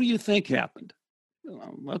 what do you think happened?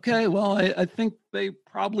 Okay, well, I think they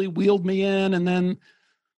probably wheeled me in and then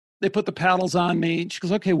they put the paddles on me. She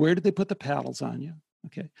goes, okay, where did they put the paddles on you?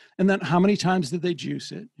 Okay. And then how many times did they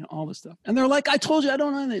juice it? All this stuff. And they're like, I told you, I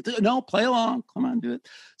don't know anything. No, play along. Come on, do it.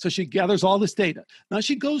 So she gathers all this data. Now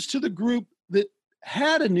she goes to the group that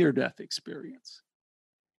had a near-death experience.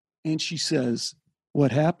 And she says,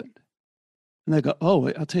 what happened? And they go,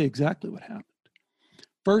 oh, I'll tell you exactly what happened.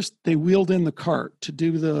 First, they wheeled in the cart to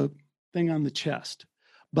do the thing on the chest.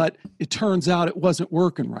 But it turns out it wasn't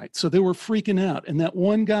working right. So they were freaking out. And that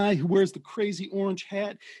one guy who wears the crazy orange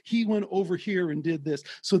hat, he went over here and did this.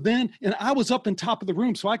 So then, and I was up in top of the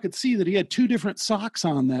room, so I could see that he had 2 different socks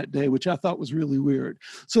on that day, which I thought was really weird.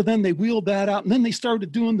 So then they wheeled that out, and then they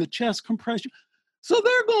started doing the chest compression. So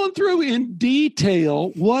they're going through in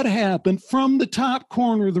detail what happened from the top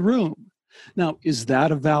corner of the room. Now, is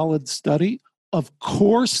that a valid study? Of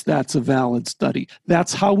course, that's a valid study.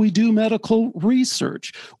 That's how we do medical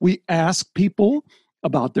research. We ask people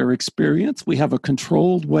about their experience. We have a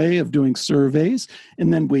controlled way of doing surveys,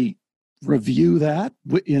 and then we review that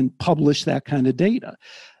and publish that kind of data.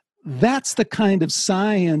 That's the kind of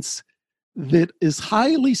science that is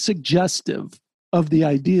highly suggestive of the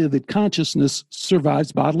idea that consciousness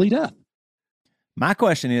survives bodily death. My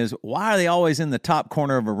question is, why are they always in the top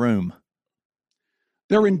corner of a room?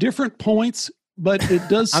 They're in different points, but it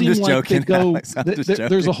does seem like joking, they go, Alex,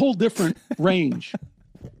 there's a whole different range.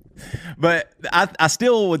 But I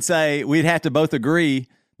still would say we'd have to both agree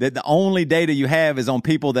that the only data you have is on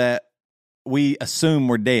people that we assume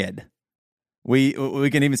were dead. We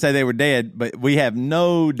can even say they were dead, but we have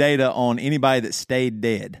no data on anybody that stayed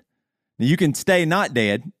dead. Now, you can stay not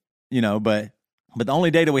dead, but the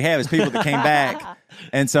only data we have is people that came back,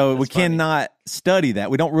 and so we cannot study that.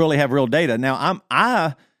 We don't really have real data. Now,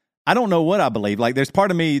 I don't know what I believe. Like, there's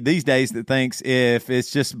part of me these days that thinks if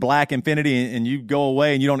it's just black infinity and you go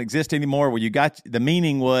away and you don't exist anymore, well, you got the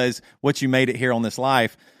meaning was what you made it here on this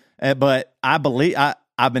life. But I believe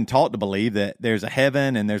I've been taught to believe that there's a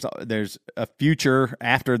heaven and there's a future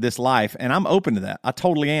after this life, and I'm open to that. I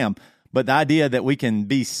totally am. But the idea that we can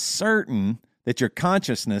be certain that your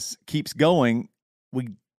consciousness keeps going,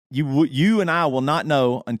 you and I will not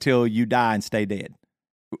know until you die and stay dead.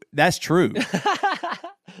 That's true.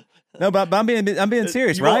 No, but I'm being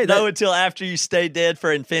serious, you right? Won't know until after you stay dead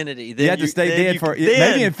for infinity. Then you have to stay dead for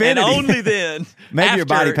maybe infinity, and only then. Maybe your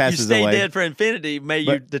body passes away. You stay dead for infinity.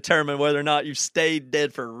 You determine whether or not you've stayed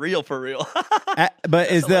dead for real.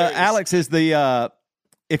 But Alex,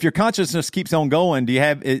 if your consciousness keeps on going, do you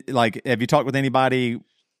have have you talked with anybody?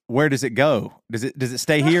 Where does it go? Does it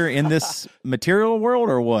stay here in this material world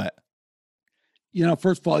or what?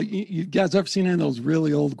 First of all, you guys ever seen any of those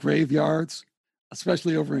really old graveyards,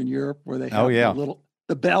 especially over in Europe, where they have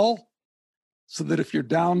the bell, so that if you're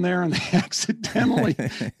down there and they accidentally,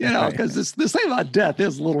 because this thing about death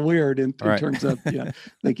is a little weird in terms of,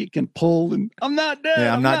 like it can pull and I'm not dead.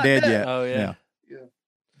 Yeah, I'm not dead yet. Oh yeah.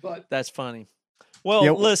 But that's funny.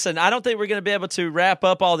 Well, listen, I don't think we're going to be able to wrap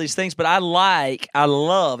up all these things, but I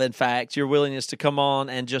love, in fact, your willingness to come on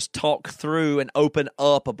and just talk through and open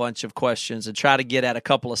up a bunch of questions and try to get at a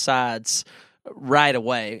couple of sides right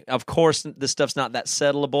away. Of course, this stuff's not that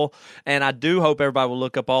settleable, and I do hope everybody will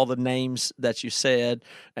look up all the names that you said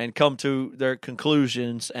and come to their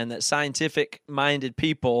conclusions, and that scientific-minded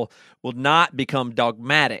people will not become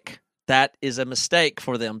dogmatic. That is a mistake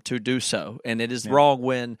for them to do so, and it is wrong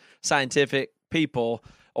when scientific people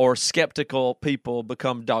or skeptical people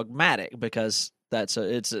become dogmatic, because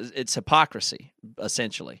it's hypocrisy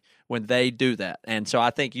essentially when they do that. And so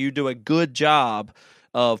I think you do a good job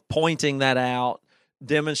of pointing that out,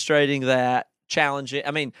 demonstrating that, challenging.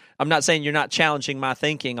 I mean, I'm not saying you're not challenging my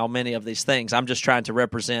thinking on many of these things. I'm just trying to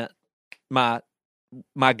represent my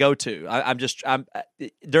go-to. I'm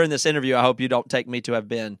during this interview, I hope you don't take me to have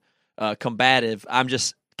been combative. I'm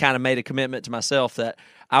just kind of made a commitment to myself that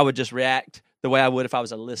I would just react the way I would if I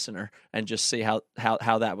was a listener and just see how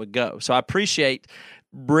that would go. So I appreciate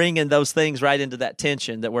bringing those things right into that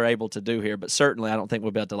tension that we're able to do here. But certainly, I don't think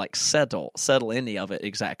we'll be able to like settle any of it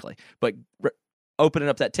exactly. But opening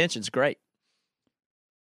up that tension is great.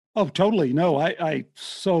 Oh, totally. No, I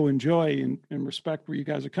so enjoy and respect where you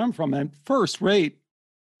guys are coming from. And first-rate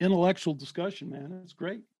intellectual discussion, man. It's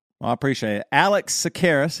great. Well, I appreciate it. Alex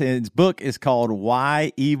Tsakiris, his book is called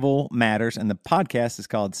Why Evil Matters, and the podcast is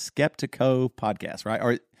called Skeptico Podcast, right?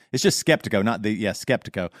 Or it's just Skeptico, not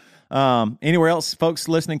Skeptico. Anywhere else folks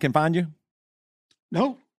listening can find you?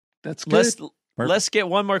 No, that's good. Let's get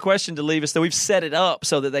one more question to leave us. So we've set it up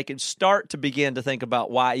so that they can start to begin to think about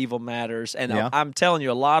why evil matters. And I'm telling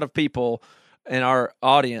you, a lot of people in our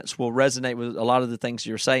audience will resonate with a lot of the things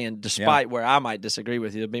you're saying, despite where I might disagree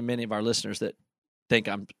with you. There'll be many of our listeners that think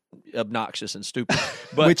I'm obnoxious and stupid,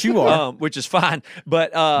 but which you are, which is fine.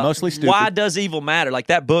 But mostly stupid. Why does evil matter? Like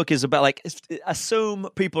that book is about assume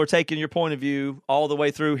people are taking your point of view all the way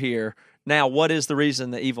through here. Now, what is the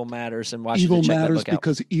reason that evil matters, and why should evil they check matters? that book out?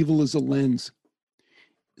 Because evil is a lens.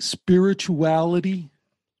 Spirituality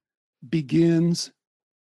begins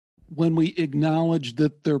when we acknowledge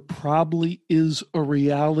that there probably is a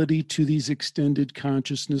reality to these extended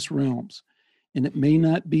consciousness realms. And it may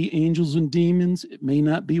not be angels and demons. It may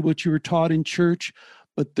not be what you were taught in church,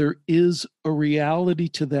 but there is a reality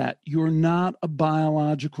to that. You're not a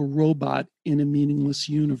biological robot in a meaningless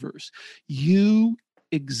universe. You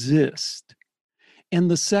exist. And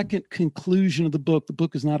the second conclusion of the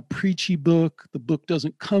book is not a preachy book. The book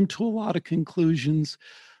doesn't come to a lot of conclusions,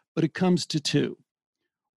 but it comes to two.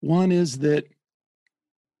 One is that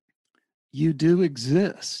you do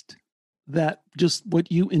exist. That just what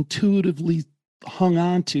you intuitively hung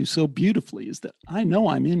on to so beautifully is that I know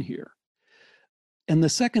I'm in here. And the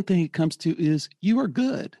second thing it comes to is you are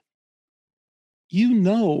good. You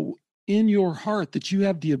know in your heart that you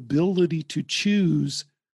have the ability to choose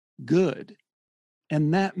good,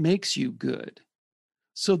 and that makes you good.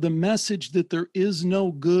 So the message that there is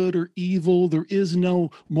no good or evil, there is no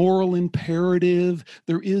moral imperative,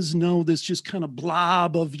 there is no this just kind of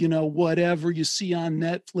blob of, whatever you see on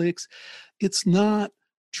Netflix, it's not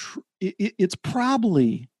true. It's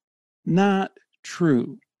probably not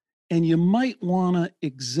true. And you might want to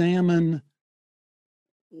examine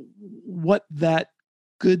what that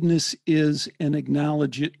goodness is and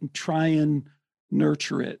acknowledge it and try and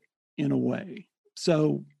nurture it in a way.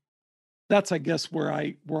 So that's, I guess, where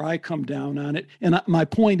I come down on it. And my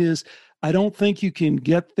point is, I don't think you can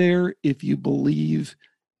get there if you believe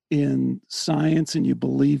in science and you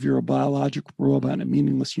believe you're a biological robot in a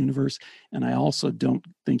meaningless universe. And I also don't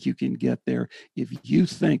think you can get there if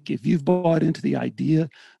you've bought into the idea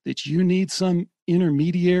that you need some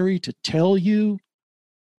intermediary to tell you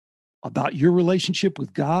about your relationship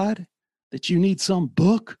with God, that you need some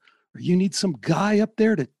book or you need some guy up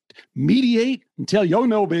there to mediate and tell you, oh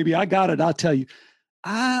no, baby, I got it. I'll tell you.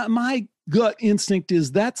 My gut instinct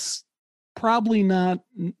is that's probably not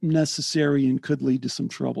necessary and could lead to some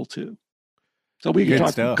trouble too. So we can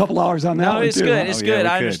talk a couple hours on that. No, it's too, good. Huh? It's good.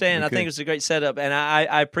 I understand. I think it's a great setup. And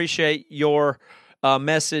I appreciate your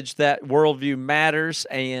message that worldview matters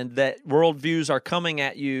and that worldviews are coming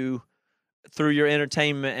at you through your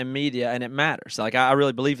entertainment and media, and it matters. Like, I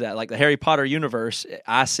really believe that. Like the Harry Potter universe,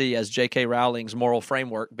 I see as J.K. Rowling's moral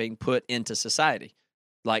framework being put into society.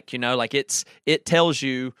 Like, it tells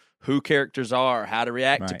you who characters are, how to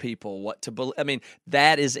react to people, what to believe. I mean,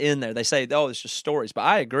 that is in there. They say, oh, it's just stories. But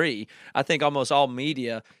I agree. I think almost all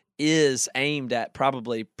media is aimed at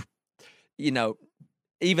probably, even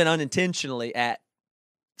unintentionally at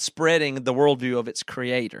spreading the worldview of its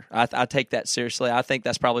creator. I take that seriously. I think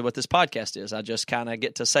that's probably what this podcast is. I just kind of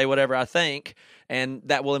get to say whatever I think, and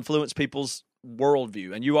that will influence people's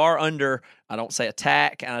worldview. And you are under, I don't say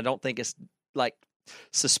attack, and I don't think it's like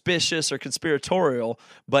suspicious or conspiratorial,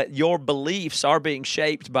 but your beliefs are being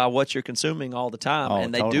shaped by what you're consuming all the time,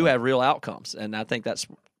 and they do have real outcomes. And I think that's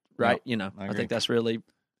right. I think that's really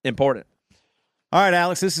important. All right,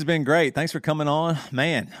 Alex, this has been great. Thanks for coming on,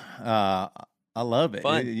 man. I love it.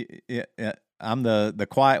 Fun. I'm the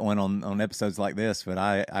quiet one on episodes like this, but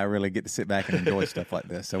I really get to sit back and enjoy stuff like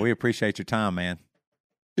this. So we appreciate your time, man.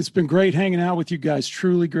 It's been great hanging out with you guys.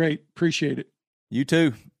 Truly great. Appreciate it. You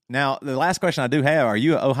too. Now, the last question I do have, are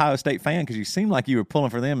you an Ohio State fan? Because you seem like you were pulling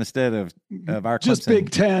for them instead of our Clemson. Just Big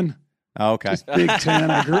Ten. Oh, okay. Just Big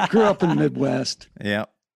Ten. I grew up in the Midwest. Yeah.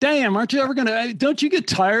 Damn, aren't you ever don't you get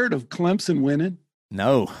tired of Clemson winning?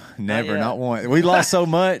 No, never, not one. We lost so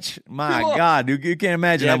much. My God, you can't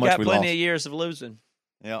imagine how much we lost. Got plenty of years of losing.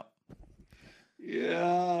 Yeah.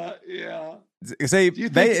 Yeah. See,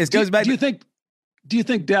 it goes back. Do you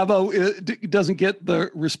think Dabo doesn't get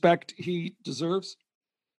the respect he deserves?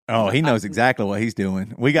 Oh, he knows exactly what he's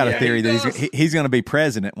doing. We got a theory that he's going to be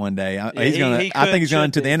president one day. I think he's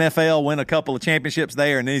going to the NFL, win a couple of championships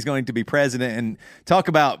there, and then he's going to be president. And talk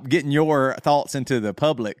about getting your thoughts into the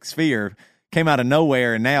public sphere. Came out of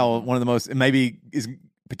nowhere, and now one of the most, maybe is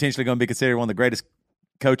potentially going to be considered one of the greatest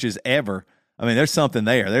coaches ever. I mean, there's something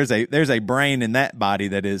there. There's a brain in that body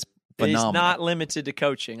that is phenomenal. He's not limited to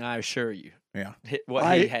coaching, I assure you. Yeah.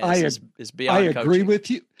 What he has is beyond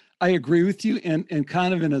coaching. I agree with you. And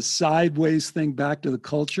kind of in a sideways thing back to the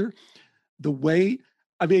culture,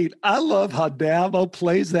 I love how Dabo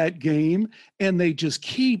plays that game, and they just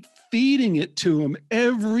keep feeding it to him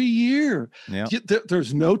every year. Yeah.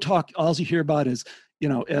 There's no talk. All you hear about is,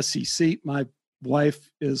 SEC. My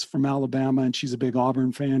wife is from Alabama, and she's a big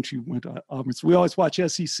Auburn fan. She went to Auburn. So we always watch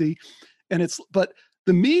SEC, but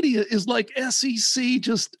the media is like SEC,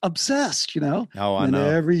 just obsessed, Oh, I and know.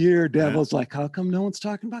 every year Devil's like, how come no one's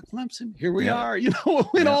talking about Clemson? Here we are, we'll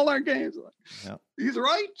win all our games. He's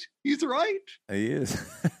right. He's right. He is.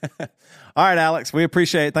 All right, Alex, we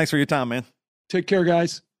appreciate it. Thanks for your time, man. Take care,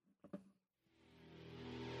 guys.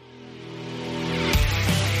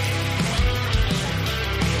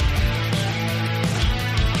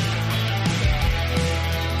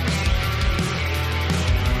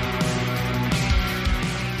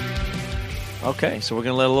 Okay, so we're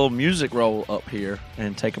going to let a little music roll up here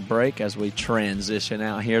and take a break as we transition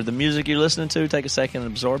out here. The music you're listening to, take a second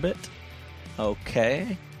and absorb it.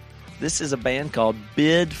 Okay. This is a band called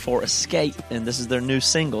Bid for Escape, and this is their new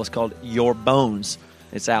single. It's called Your Bones.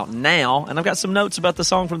 It's out now, and I've got some notes about the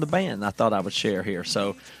song from the band I thought I would share here.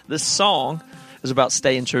 So this song is about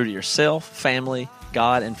staying true to yourself, family,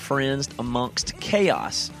 God, and friends amongst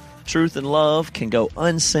chaos. Truth and love can go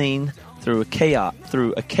unseen through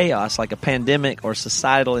a chaos like a pandemic or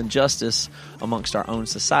societal injustice amongst our own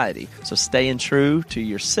society. So staying true to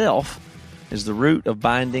yourself is the root of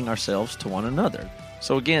binding ourselves to one another.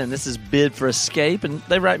 So again, this is Bid for Escape, and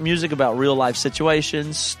they write music about real-life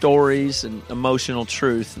situations, stories, and emotional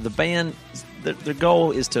truth. The band, their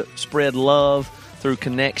goal is to spread love through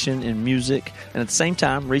connection in music, and at the same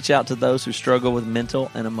time, reach out to those who struggle with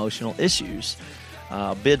mental and emotional issues.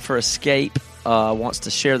 Bid for Escape wants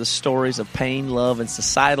to share the stories of pain, love, and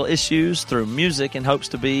societal issues through music and hopes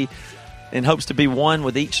to be one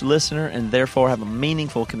with each listener and therefore have a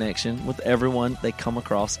meaningful connection with everyone they come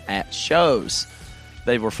across at shows.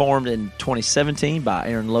 They were formed in 2017 by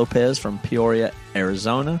Aaron Lopez from Peoria,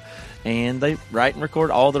 Arizona, and they write and record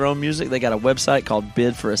all their own music. They got a website called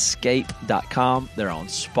bidforescape.com. They're on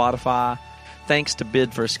Spotify. Thanks to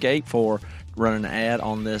Bid for Escape for running an ad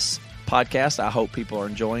on this podcast. I hope people are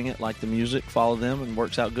enjoying it, like the music, follow them, and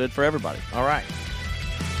works out good for everybody. All right.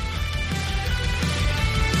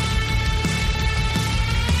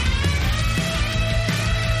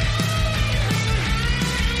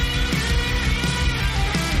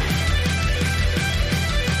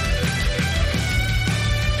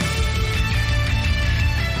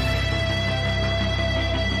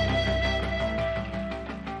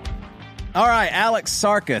 All right, Alex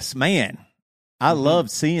Sarkis, man. I loved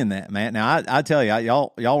seeing that, man. Now, I tell you,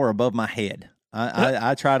 y'all were above my head.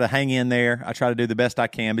 I try to hang in there. I try to do the best I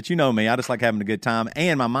can. But you know me. I just like having a good time.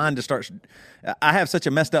 And my mind just starts – I have such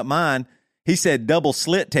a messed up mind. He said double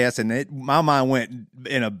slit test, and my mind went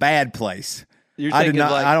in a bad place. You're thinking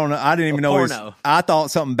I don't know. I didn't even know. I thought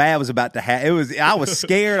something bad was about to happen. I was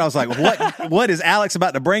scared. I was like, what is Alex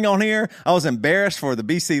about to bring on here? I was embarrassed for the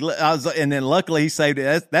BC. And then luckily he saved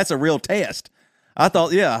it. That's a real test. I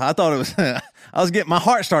thought it was I was getting my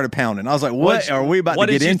heart started pounding. I was like, what are we about to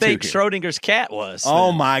get into? What did you think Schrodinger's cat was?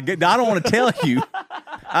 Oh my God. I don't want to tell you.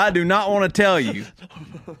 I do not want to tell you.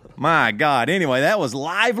 My God. Anyway, that was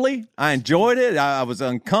lively. I enjoyed it. I was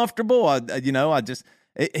uncomfortable. He was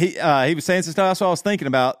saying some stuff. That's what I was thinking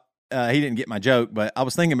about. He didn't get my joke, but I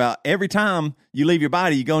was thinking about every time you leave your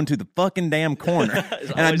body, you go into the fucking damn corner.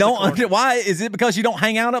 And I don't why is it because you don't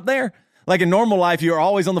hang out up there? Like in normal life, you're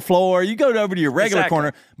always on the floor. You go over to your regular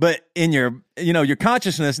corner, but in your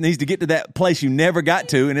consciousness needs to get to that place you never got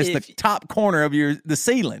to, and it's the top corner of the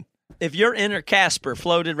ceiling. If your inner Casper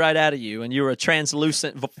floated right out of you and you were a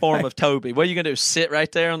translucent form of Toby, what are you going to do, sit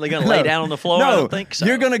right there and they're going to lay down on the floor? No, I don't think so.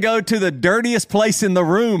 You're going to go to the dirtiest place in the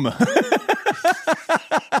room. The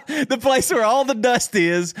place where all the dust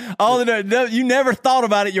is. You never thought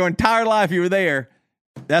about it your entire life you were there.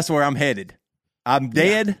 That's where I'm headed. I'm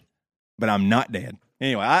dead, but I'm not dead.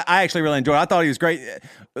 Anyway, I actually really enjoyed it. I thought he was great.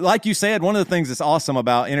 Like you said, one of the things that's awesome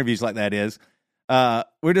about interviews like that is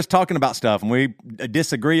we're just talking about stuff, and we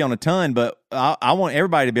disagree on a ton, but I want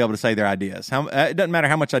everybody to be able to say their ideas. It doesn't matter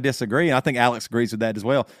how much I disagree, and I think Alex agrees with that as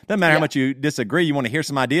well. It doesn't matter how much you disagree. You want to hear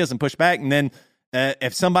some ideas and push back, and then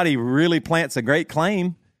if somebody really plants a great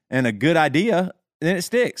claim and a good idea, then it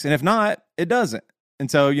sticks. And if not, it doesn't. And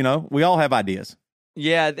so, we all have ideas.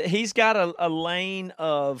 Yeah, he's got a lane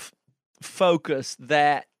of focus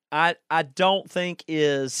that I don't think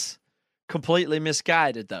is completely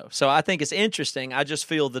misguided, though. So I think it's interesting. I just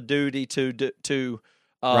feel the duty to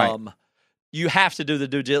Right. You have to do the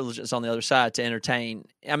due diligence on the other side to entertain.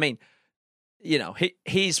 I mean,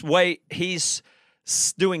 he's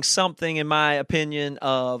doing something, in my opinion,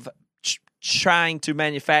 of trying to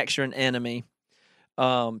manufacture an enemy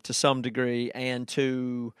to some degree and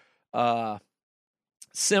to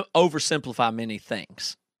oversimplify many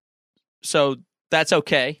things. So that's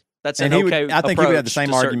okay. That's an okay I think he would have the same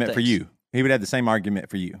approach to argument for certain things. you. He would have the same argument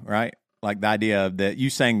for you, right? Like the idea of that you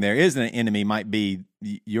saying there is an enemy might be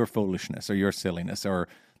your foolishness or your silliness, or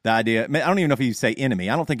the idea. I don't even know if he'd say enemy.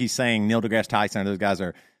 I don't think he's saying Neil deGrasse Tyson or those guys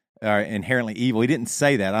are inherently evil. He didn't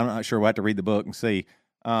say that. I'm not sure. We'll have to read the book and see.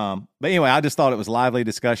 But anyway, I just thought it was a lively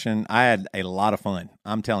discussion. I had a lot of fun.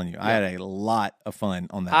 I'm telling you, I had a lot of fun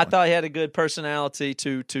on that. I thought he had a good personality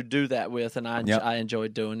to do that with, and I Yep. I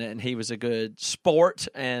enjoyed doing it. And he was a good sport,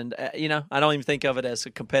 and I don't even think of it as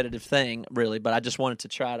a competitive thing really, but I just wanted to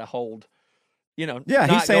try to hold. Yeah, not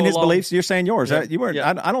he's saying go his along- beliefs. You're saying yours. Yeah. You weren't.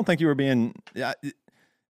 Yeah. I don't think you were being.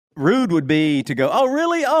 Rude would be to go, oh,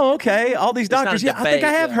 really? Oh, okay. All these not a doctors. Yeah, I think debate,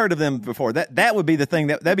 I have yeah. heard of them before. That would be the thing.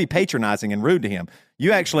 That'd be patronizing and rude to him.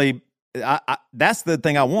 You actually, that's the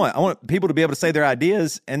thing I want. I want people to be able to say their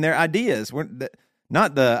ideas and their ideas.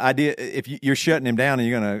 Not the idea if you're shutting him down and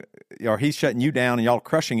you're going to, or he's shutting you down and y'all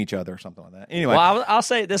crushing each other or something like that. Anyway. Well, I'll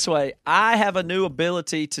say it this way. I have a new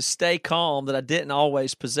ability to stay calm that I didn't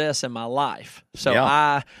always possess in my life. So Yeah.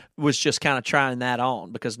 I was just kind of trying that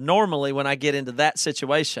on, because normally when I get into that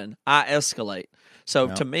situation, I escalate. So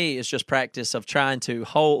to me, it's just practice of trying to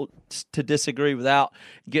hold to disagree without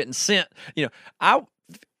getting sent. I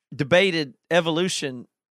debated evolution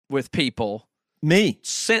with people Me.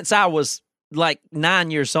 since I was like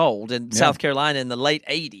 9 years old in South Carolina in the late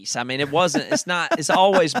 80s. I mean, it's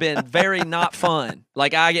always been very not fun.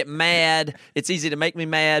 Like, I get mad. It's easy to make me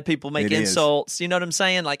mad. People make It is. insults. You know what I'm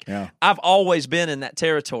saying? Like, Yeah. I've always been in that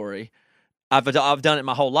territory. I've done it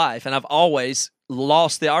my whole life, and I've always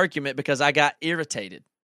lost the argument because I got irritated.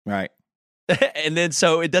 Right. And then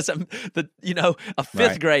so it doesn't, a fifth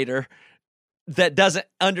Right. grader that doesn't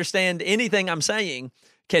understand anything I'm saying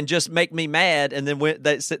can just make me mad, and then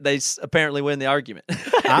they apparently win the argument.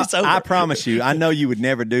 It's over. I promise you, I know you would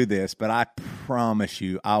never do this, but I promise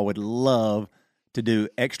you, I would love to do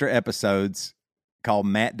extra episodes called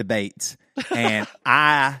Matt Debates, and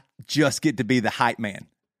I just get to be the hype man.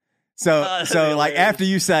 So like after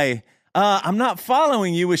you say, I'm not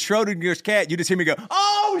following you with Schrodinger's cat, you just hear me go,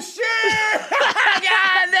 oh shit!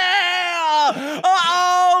 Goddamn!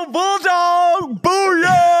 Uh-oh, bulldog!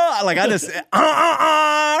 Booyah! Like I just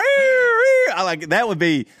I like that would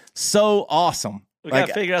be so awesome. We Like,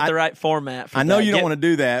 got to figure out the right format for I know that. you don't want to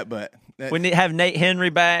do that, but We need to have Nate Henry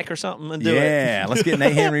back or something and do it. yeah, let's get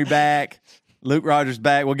Nate Henry back. Luke Rogers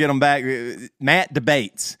back. We'll get them back. Matt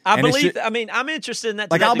Debates. I And it's believe. ju- I mean, I'm interested in that.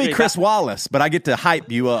 to like that I'll be degree. Chris Wallace, but I get to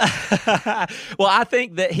hype you up. Well, I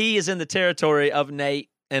think that he is in the territory of Nate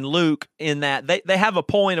and Luke in that they have a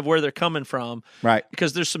point of where they're coming from, Right.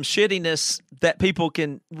 because there's some shittiness that people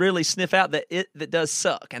can really sniff out that does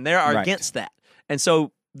suck, and they are Right. against that, and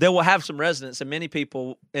so they will have some resonance, and many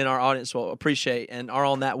people in our audience will appreciate and are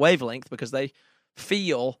on that wavelength because they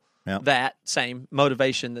feel Yep. that same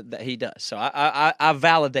motivation that he does. So I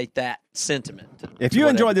validate that sentiment. If to you whatever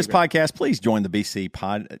enjoyed this degree. podcast, please join the BC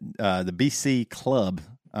the BC Club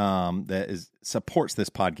that supports this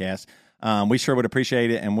podcast. We sure would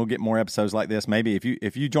appreciate it, and we'll get more episodes like this. Maybe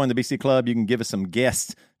if you join the BC Club, you can give us some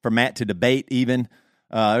guests for Matt to debate. Even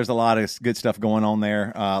there's a lot of good stuff going on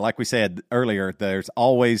there. Like we said earlier, there's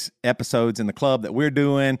always episodes in the club that we're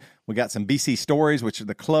doing. We got some BC stories, which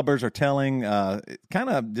the clubbers are telling, kind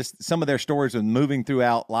of just some of their stories of moving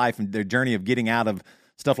throughout life and their journey of getting out of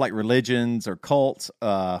stuff like religions or cults.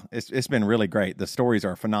 It's been really great. The stories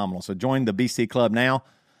are phenomenal. So join the BC Club now.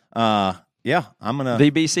 Yeah, I'm going to...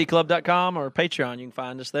 thebcclub.com or Patreon. You can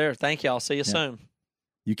find us there. Thank y'all. See you soon.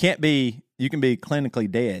 You can be clinically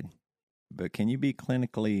dead, but can you be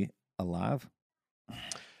clinically alive?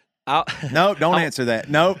 No, don't answer that.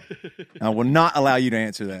 Nope. I will not allow you to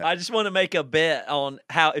answer that. I just want to make a bet on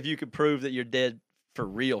how, if you could prove that you're dead for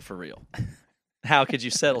real. How could you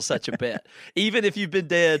settle such a bet? Even if you've been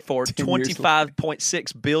dead for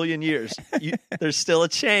 25.6 billion years, there's still a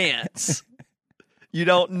chance. You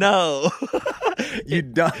don't know. You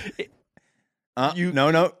don't. No. You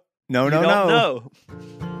don't know.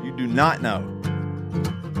 You do not know.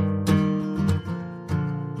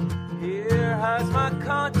 lies my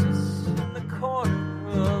conscience in the corner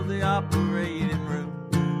of the operating room.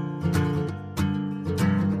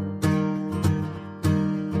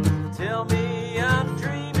 Tell me I'm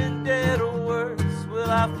dreaming dead or worse. Will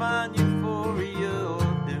I find euphoria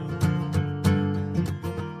or doom?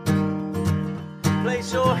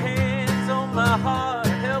 Place your hands on my heart,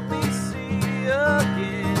 help me see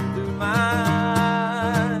again through my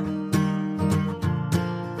eyes.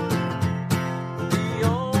 The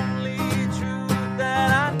only truth that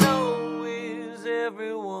I know is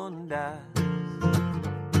everyone dies.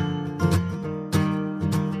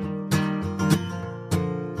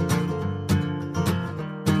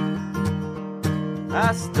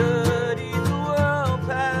 I studied the world,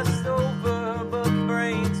 passed over, but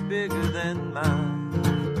brains bigger than mine.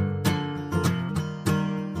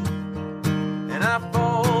 And I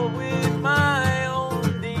fall with my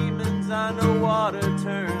own demons. I know water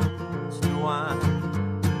turns to wine.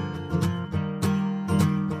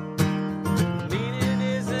 Meaning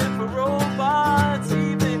isn't for robots,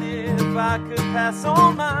 even if I could pass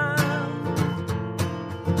on mine.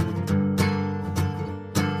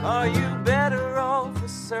 Are you better off for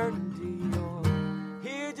certainty, or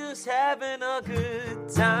here just having a good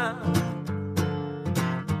time?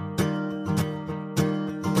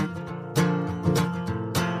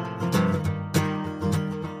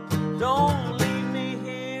 Don't leave me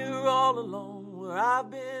here all alone, where I've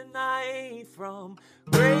been naive from.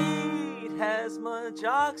 Breathe as much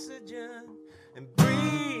oxygen and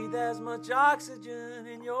breathe as much oxygen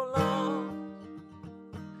in your lungs.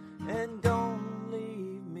 And don't